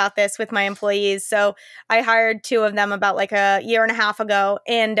talking about this with my employees. So I hired 2 of them about like a year and a half ago.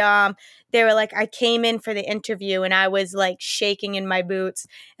 And they were like, I came in for the interview and I was like shaking in my boots.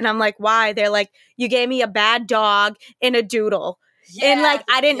 And I'm like, why? They're like, you gave me a bad dog and a doodle. And like,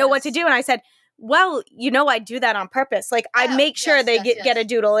 I didn't know what to yes. do. And I said, well, I do that on purpose. Like, I Yeah, make sure yes, they yes, get a yes.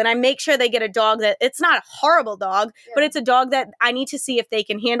 doodle, and I make sure they get a dog that it's not a horrible dog, but Yeah. it's a dog that I need to see if they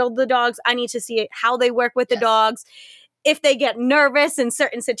can handle the dogs. I need to see how they work with the Yes. dogs, if they get nervous in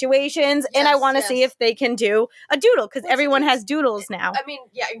certain situations, and I Yes, want to see yes. if they can do a doodle, because Well, everyone it's- has doodles now. I mean,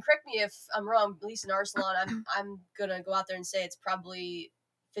 yeah, and correct me if I'm wrong. At least in our salon, I'm gonna go out there and say it's probably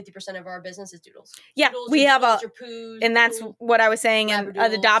 50% of our business is doodles. Yeah, Doodles, we your have poodles, your poos, and that's poodle. what I was saying in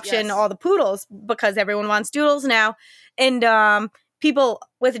Labradoodles, adoption, yes. all the poodles, because everyone wants doodles now. And people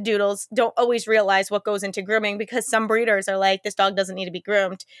with doodles don't always realize what goes into grooming, because some breeders are like, this dog doesn't need to be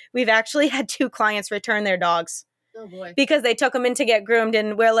groomed. We've actually had 2 clients return their dogs Oh boy. because they took them in to get groomed,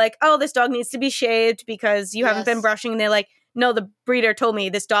 and we're like, oh, this dog needs to be shaved because you haven't been Yes. brushing. And they're like, no, the breeder told me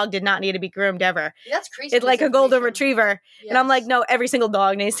this dog did not need to be groomed ever. That's crazy. It's like a golden misinformation. retriever. And I'm like, Yes. no, every single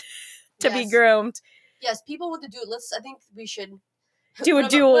dog needs to be Yes. groomed. Yes, people with the doodle. I think we should Do a one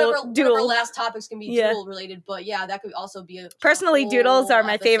of our dual. last topics can be Yeah. doodle related, but yeah, that could also be a Personally, doodles are whole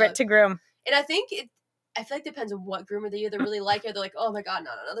my favorite episode. to groom. And I think I feel like it depends on what groomer they either really like, or they're like, oh my god,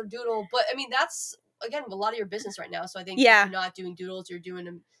 not another doodle. But I mean, that's again a lot of your business right now. So I think Yeah. if you're not doing doodles, you're doing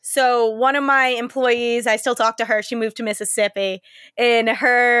them. So one of my employees, I still talk to her. She moved to Mississippi, and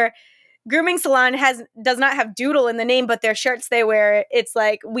her grooming salon does not have doodle in the name, but their shirts they wear, it's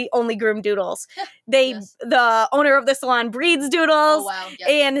like, we only groom doodles. Yes. The owner of the salon breeds doodles. Oh wow. Yes.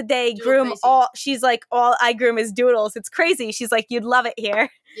 And they Doodle groom crazy. she's like, all I groom is doodles. It's crazy. She's like, you'd love it here.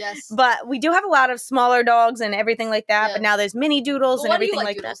 Yes. But we do have a lot of smaller dogs and everything like that. Yeah. But now there's mini doodles Well, and why do you everything like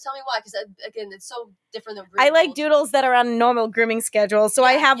like that. doodles? Tell me why, because again, it's so different than. I like doodles. doodles that are on a normal grooming schedule. So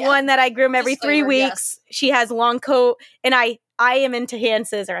I Yeah, have yeah. one that I groom every 3 Disclaimer, weeks. yes. She has long coat, and I I am into hand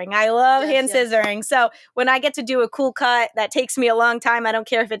scissoring. I love hand scissoring. So when I get to do a cool cut that takes me a long time, I don't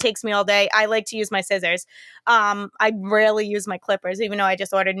care if it takes me all day. I like to use my scissors. I rarely use my clippers, even though I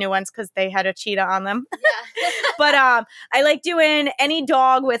just ordered new ones because they had a cheetah on them. Yeah. But I like doing any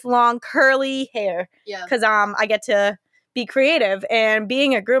dog with long curly hair because I get to be creative, and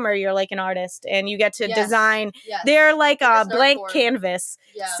being a groomer, you're like an artist and you get to design. They're like a blank canvas.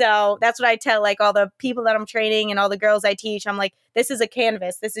 So that's what I tell like all the people that I'm training and all the girls I teach. I'm like, this is a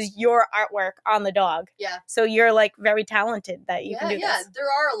canvas. This is your artwork on the dog. So you're like very talented that you can do this. There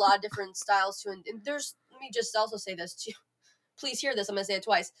are a lot of different styles to it. And there's, let me just also say this too. Please hear this. I'm going to say it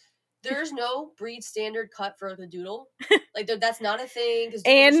twice. There's no breed standard cut for the doodle. Like, that's not a thing.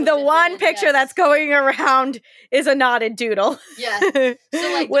 And the one picture that's going around is a knotted doodle. Yeah.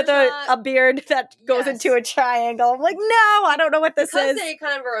 So, like, with a beard that goes into a triangle. I'm like, no, I don't know what this is. Because they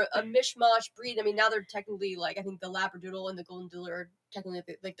kind of are a mishmash breed. I mean, now they're technically, like, I think the Labradoodle and the Golden Doodle are technically,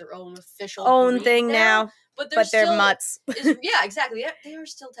 like, their own official thing now. But they're mutts. Yeah, exactly. Yeah, they are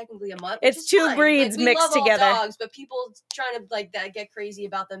still technically a mutt. It's two fine. breeds like, mixed together. All dogs, but people trying to like that get crazy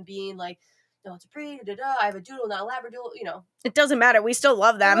about them being like, no, it's a breed. I have a doodle, not a Labradoodle. You know, it doesn't matter. We still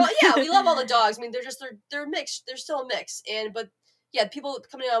love them. Well, yeah, we love all the dogs. I mean, they're mixed. They're still a mix. But yeah, people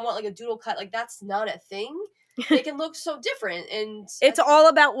coming in on want like a doodle cut. Like that's not a thing. They can look so different, and it's all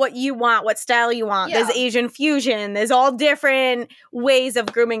about what you want, what style you want. There's Asian fusion. There's all different ways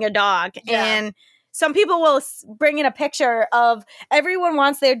of grooming a dog, and some people will bring in a picture of everyone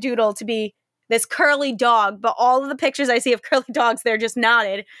wants their doodle to be this curly dog, but all of the pictures I see of curly dogs, they're just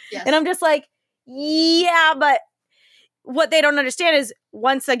knotted. And I'm just like, yeah, but what they don't understand is,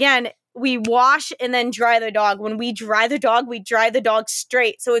 once again, we wash and then dry the dog. When we dry the dog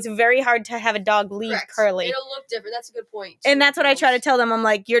straight. So it's very hard to have a dog leave curly. It'll look different. That's a good point. And that's what I try to tell them. I'm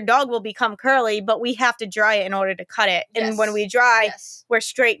like, your dog will become curly, but we have to dry it in order to cut it. And when we dry, we're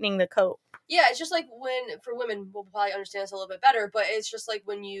straightening the coat. Yeah, it's just like for women, we'll probably understand this a little bit better, but it's just like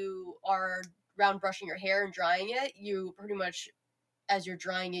when you are round brushing your hair and drying it, you pretty much, as you're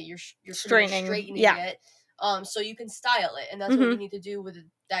drying it, you're straightening it. So you can style it, and that's what you need to do with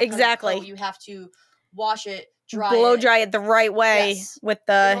that kind of coat. You have to wash it, blow dry it the right way with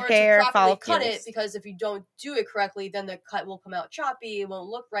the hair follicles. Cut it, because if you don't do it correctly, then the cut will come out choppy. It won't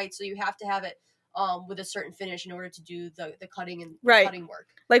look right. So you have to have it with a certain finish in order to do the cutting and cutting work.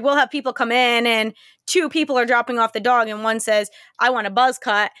 Like, we'll have people come in and two people are dropping off the dog, and one says, I want a buzz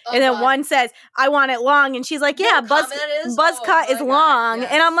cut. And then one says, I want it long. And she's like, buzz cut is long. Yes.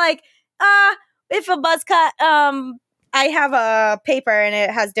 And I'm like, if a buzz cut, I have a paper and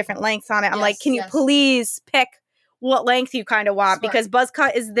it has different lengths on it. I'm like, can you please pick what length you kind of want? Because buzz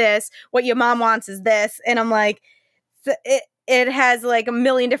cut is this, what your mom wants is this. And I'm like, it has like a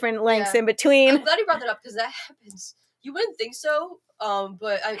million different lengths in between. I'm glad you brought that up, because that happens. You wouldn't think so,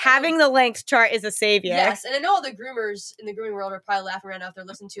 but having the length chart is a savior. Yes, and I know all the groomers in the grooming world are probably laughing right now if they're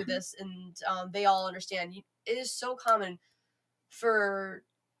listening to this, and they all understand. It is so common for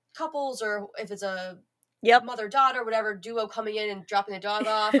couples, or if it's a mother-daughter, whatever, duo coming in and dropping the dog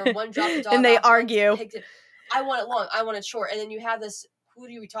off, or one dropped the dog and off. they argue. I want it long, I want it short. And then you have this, who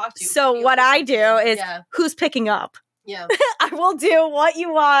do we talk to? So what I do is, who's picking up? Yeah. I will do what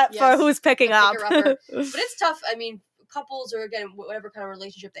you want for who's picking up. But it's tough. I mean, couples, or again, whatever kind of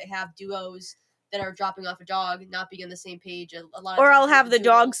relationship they have, duos that are dropping off a dog, not being on the same page. A lot of I'll have the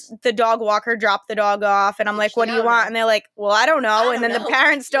dog walker drop the dog off, and I'm like, what do you want? And they're like, well, I don't know. And then the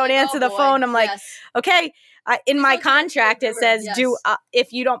parents don't answer the phone. I'm like, okay, in my contract, it says,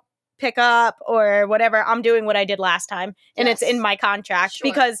 if you don't pick up or whatever, I'm doing what I did last time. And it's in my contract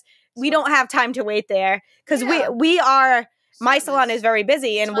because we don't have time to wait there, because we are, my salon is very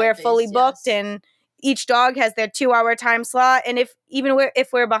busy and we're fully booked, and each dog has their 2-hour time slot. And if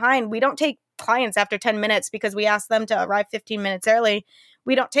we're behind, we don't take clients after 10 minutes because we ask them to arrive 15 minutes early.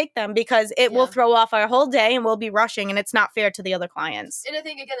 We don't take them because it will throw off our whole day and we'll be rushing, and it's not fair to the other clients. And I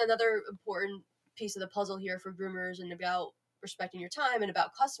think, again, another important piece of the puzzle here for groomers, and about respecting your time, and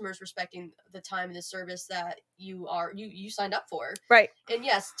about customers respecting the time and the service that you signed up for. Right. And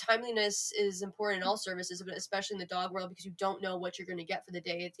yes, timeliness is important in all services, but especially in the dog world, because you don't know what you're going to get for the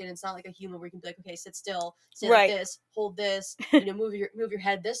day. It's not like a human where you can be like, okay, sit still, like this, hold this, move your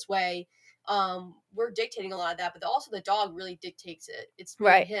head this way. We're dictating a lot of that, but also the dog really dictates it. It's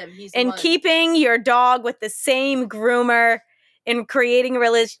really him. He's the one. Keeping your dog with the same groomer and creating a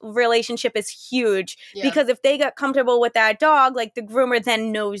relationship is huge, because if they get comfortable with that dog, like, the groomer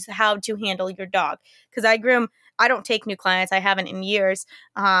then knows how to handle your dog. Because I don't take new clients. I haven't in years.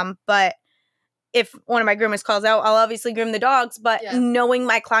 But if one of my groomers calls out, I'll obviously groom the dogs, but knowing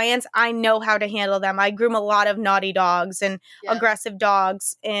my clients, I know how to handle them. I groom a lot of naughty dogs and aggressive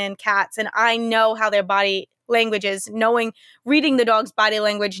dogs and cats, and I know how their body language is. Reading the dog's body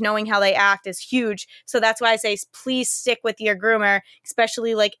language, knowing how they act is huge. So that's why I say, please stick with your groomer,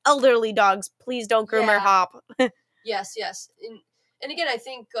 especially like elderly dogs. Please don't groom or hop. Yes. And again, I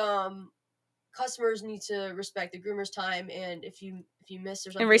think customers need to respect the groomer's time, and if you miss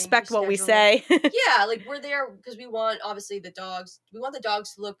or something, and respect what we say. Yeah, like we're there because we want obviously the dogs. We want the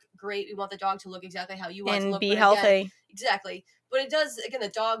dogs to look great. We want the dog to look exactly how you want and to look, be healthy. Again, exactly. But it does, again, the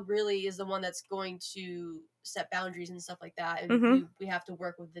dog really is the one that's going to set boundaries and stuff like that. And we have to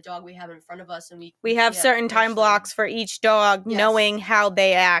work with the dog we have in front of us, and we have certain time blocks for each dog, knowing how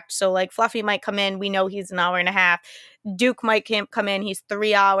they act. So like Fluffy might come in, we know he's an hour and a half. Duke might come in, he's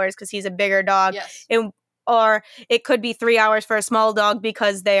 3 hours because he's a bigger dog. Or it could be 3 hours for a small dog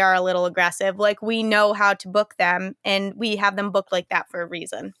because they are a little aggressive. Like, we know how to book them, and we have them booked like that for a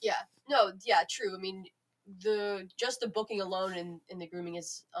reason. Yeah. No, yeah, true. I mean, the booking alone in the grooming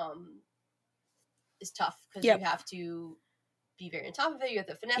is tough because you have to be very on top of it. You have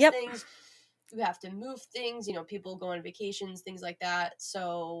to finesse things. You have to move things, people go on vacations, things like that.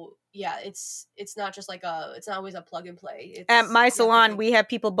 So yeah, it's not just like it's not always a plug and play. At my salon, we have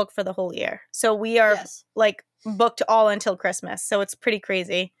people booked for the whole year. So we are like booked all until Christmas. So it's pretty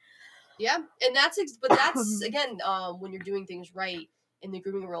crazy. Yeah. And that's again, when you're doing things right in the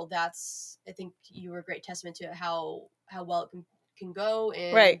grooming world, I think you were a great testament to how well it can go,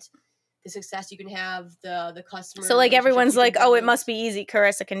 and the success you can have, the customer. So like everyone's like, oh, it must be easy.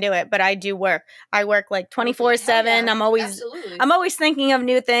 Karissa can do it, but I do work. I work like 24/7. I'm always thinking of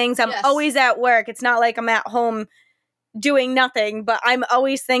new things. I'm always at work. It's not like I'm at home doing nothing, but I'm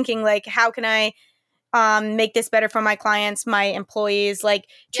always thinking like, how can I make this better for my clients, my employees? Like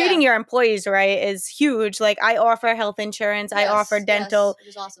treating your employees right is huge. Like I offer health insurance, I offer dental, which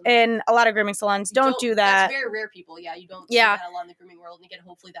is awesome. And a lot of grooming salons don't do that. That's very rare people. Yeah, you don't see that a lot in the grooming world, and again,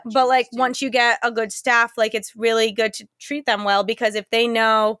 hopefully that. But like too. Once you get a good staff, like it's really good to treat them well, because if they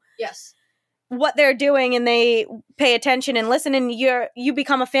know what they're doing and they pay attention and listen, and you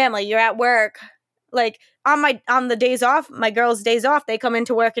become a family. You're at work. Like on the days off, my girls' days off, they come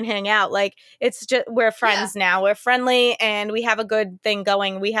into work and hang out. Like it's just, we're friends now. We're friendly and we have a good thing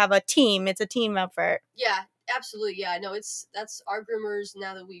going. We have a team. It's a team effort. Yeah, absolutely. Yeah, no, that's our groomers.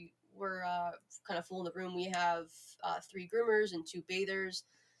 Now that we're kind of full in the room, we have 3 groomers and 2 bathers.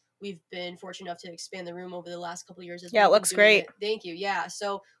 We've been fortunate enough to expand the room over the last couple of years. It looks great. Thank you. Yeah,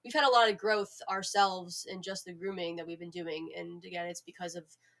 so we've had a lot of growth ourselves in just the grooming that we've been doing, and again, it's because of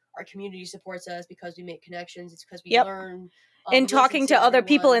our community supports us, because we make connections. It's because we learn. And talking to other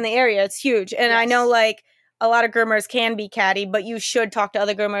people in the area, it's huge. And I know like a lot of groomers can be catty, but you should talk to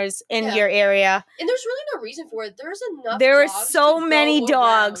other groomers in your area. And there's really no reason for it. There's enough. There are so many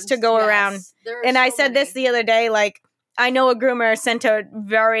dogs to go around. And I said this the other day, like, I know a groomer sent a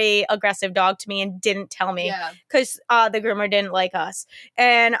very aggressive dog to me and didn't tell me because the groomer didn't like us.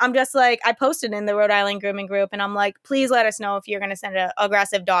 And I'm just like, I posted in the Rhode Island grooming group and I'm like, please let us know if you're going to send an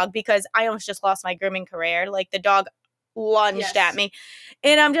aggressive dog, because I almost just lost my grooming career. Like the dog lunged at me.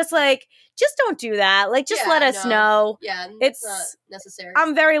 And I'm just like, just don't do that. Like, just let us know. Yeah, it's not necessary.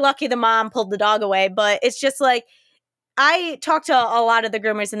 I'm very lucky the mom pulled the dog away, but it's just like, I talk to a lot of the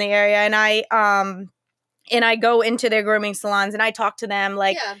groomers in the area, and I go into their grooming salons and I talk to them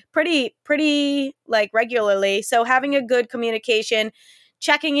like pretty like regularly. So having a good communication,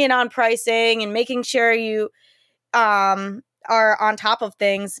 checking in on pricing and making sure you are on top of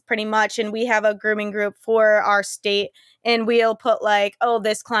things pretty much. And we have a grooming group for our state, and we'll put like, oh,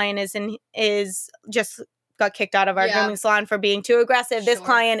 this client is just got kicked out of our grooming salon for being too aggressive. This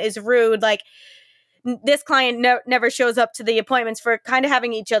client is rude. Like, this client never shows up to the appointments, for kind of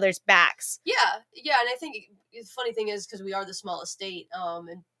having each other's backs. Yeah. And I think the funny thing is, because we are the smallest state,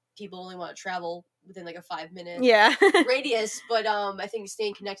 and people only want to travel within like a 5-minute radius. But I think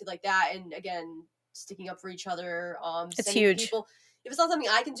staying connected like that, and again, sticking up for each other. It's huge. People, if it's not something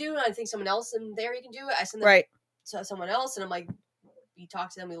I can do, and I think someone else in the area can do it, I send them to someone else, and I'm like, we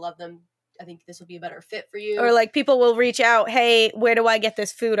talk to them, we love them. I think this will be a better fit for you. Or like people will reach out, hey, where do I get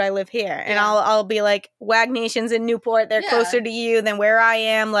this food? I live here. And I'll be like, WAG Nation's in Newport. They're closer to you than where I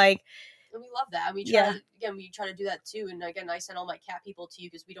am. Like, and we love that. And we try to do that too. And again, I send all my cat people to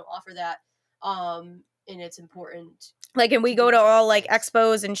you because we don't offer that. And it's important. Like, and we go to all like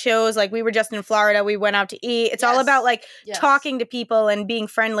expos and shows. Like, we were just in Florida. We went out to eat. It's all about like talking to people and being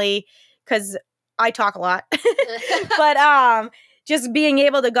friendly, because I talk a lot. But just being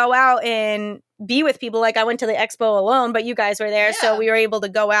able to go out and be with people. Like I went to the expo alone, but you guys were there. So we were able to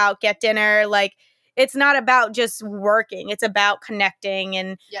go out, get dinner. Like it's not about just working. It's about connecting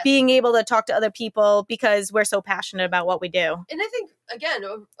and being able to talk to other people because we're so passionate about what we do. And I think, again,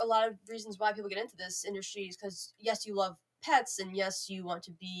 a lot of reasons why people get into this industry is because, yes, you love pets and yes, you want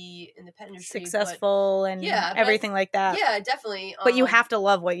to be in the pet industry. Successful and everything like that. Yeah, definitely. But you have to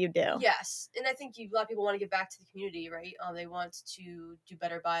love what you do. Yes. And I think a lot of people want to give back to the community, right? They want to do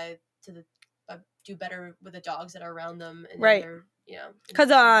better do better with the dogs that are around them. And right. Because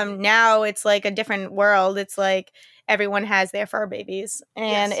now it's like a different world. It's like everyone has their fur babies,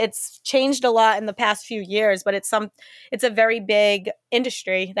 and it's changed a lot in the past few years. But it's a very big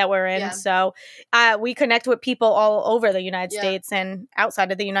industry that we're in. Yeah. So we connect with people all over the United States and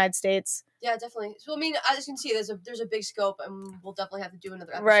outside of the United States. Yeah, definitely. So I mean, as you can see, there's a big scope, and we'll definitely have to do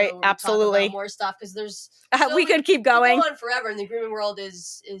another episode. Right, absolutely. Talk about more stuff because there's we could keep going. We go on forever, and the grooming world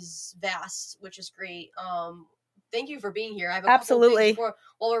is vast, which is great. Thank you for being here. I have a couple of things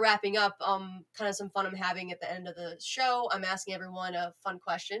while we're wrapping up. Kind of some fun I'm having at the end of the show. I'm asking everyone a fun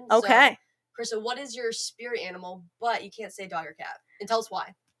question. Okay. So, Karissa, what is your spirit animal? But you can't say dog or cat, and tell us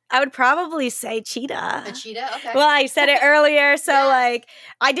why. I would probably say cheetah. A cheetah? Okay. Well, I said it earlier, so like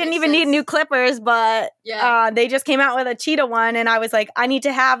I didn't even need new clippers, but they just came out with a cheetah one, and I was like, I need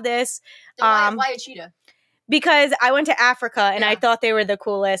to have this. Why a cheetah? Because I went to Africa and I thought they were the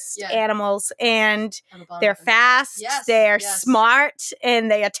coolest animals, and they're fast, they're smart, and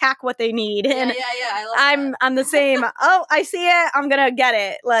they attack what they need. Yeah, and I love that. I'm the same. Oh, I see it. I'm gonna get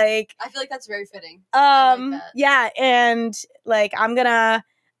it. Like I feel like that's very fitting. I like that. Yeah, and like I'm gonna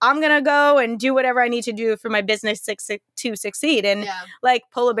go and do whatever I need to do for my business to succeed. And like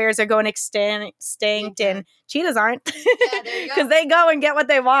polar bears are going extinct and cheetahs aren't. Yeah, there you go. Because they go and get what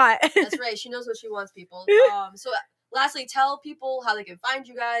they want. That's right. She knows what she wants, people. So lastly, tell people how they can find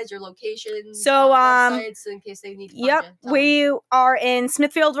you guys, your locations, websites, in case they need to find you. We are in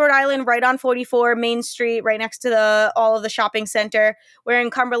Smithfield, Rhode Island, right on 44 Main Street, right next to all of the shopping center. We're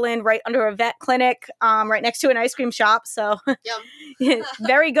in Cumberland, right under a vet clinic, right next to an ice cream shop. So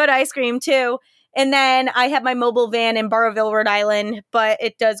very good ice cream too. And then I have my mobile van in Burrowville, Rhode Island, but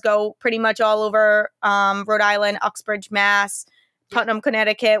it does go pretty much all over Rhode Island, Uxbridge, Mass, Putnam,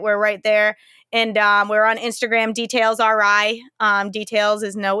 Connecticut. We're right there. And we're on Instagram, DTails RI. DTails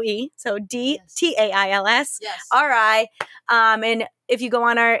is no E. So DTails RI. And if you go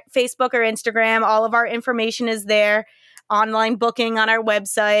on our Facebook or Instagram, all of our information is there. Online booking on our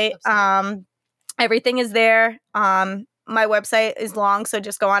website. Everything is there. My website is long, so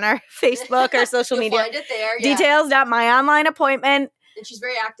just go on our Facebook or social media. Find it there. Details.myonlineappointment. And she's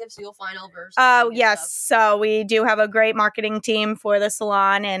very active, so you'll find all of her. Oh, yes. So we do have a great marketing team for the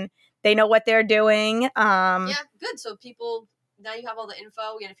salon, and they know what they're doing. Yeah, good. So people, now you have all the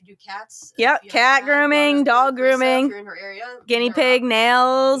info. Again, if you do cats. Yep, cat grooming, dog grooming. If you're in her area. Guinea pig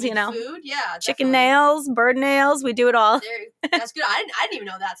nails, food, yeah. Chicken nails, bird nails. We do it all. That's good. I didn't even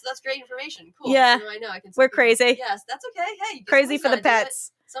know that. So that's great information. Cool. Yeah. So I know. We're crazy. Yes, that's okay. Hey, crazy for the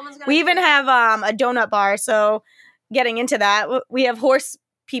pets. We even have a donut bar. So getting into that, we have horse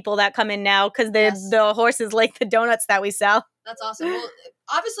people that come in now because the horses like the donuts that we sell. That's awesome. Well,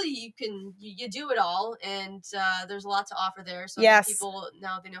 obviously you do it all, and there's a lot to offer there. So people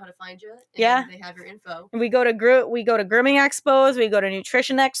now they know how to find you. And they have your info. We go to grooming expos, we go to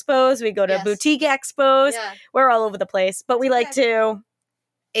nutrition expos, we go to boutique expos. Yeah. We're all over the place, but we like to.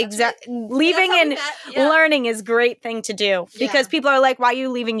 Leaving and learning is a great thing to do because people are like, why are you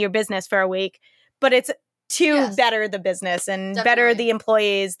leaving your business for a week? But it's to better the business and better the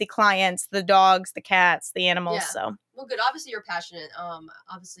employees, the clients, the dogs, the cats, the animals. Yeah. So well, good. Obviously, you're passionate.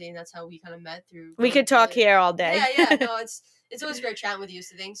 Obviously, and that's how we kind of met through. We could talk here all day. Yeah. No, it's always great chatting with you.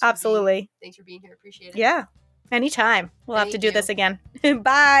 So thanks. Thanks for being here. Appreciate it. Yeah, anytime. We'll have to do this again.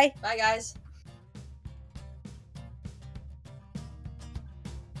 Bye. Bye, guys.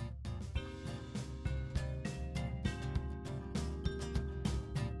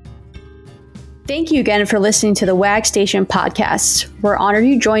 Thank you again for listening to the WAG Station podcast. We're honored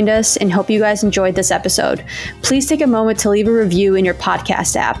you joined us and hope you guys enjoyed this episode. Please take a moment to leave a review in your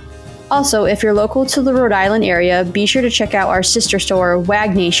podcast app. Also, if you're local to the Rhode Island area, be sure to check out our sister store,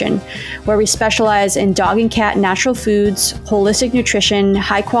 WAG Nation, where we specialize in dog and cat natural foods, holistic nutrition,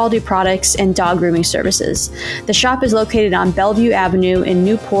 high-quality products, and dog grooming services. The shop is located on Bellevue Avenue in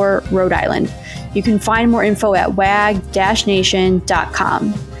Newport, Rhode Island. You can find more info at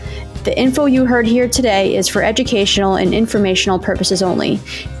wag-nation.com. The info you heard here today is for educational and informational purposes only.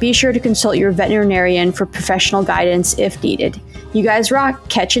 Be sure to consult your veterinarian for professional guidance if needed. You guys rock.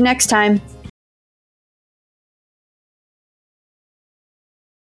 Catch you next time.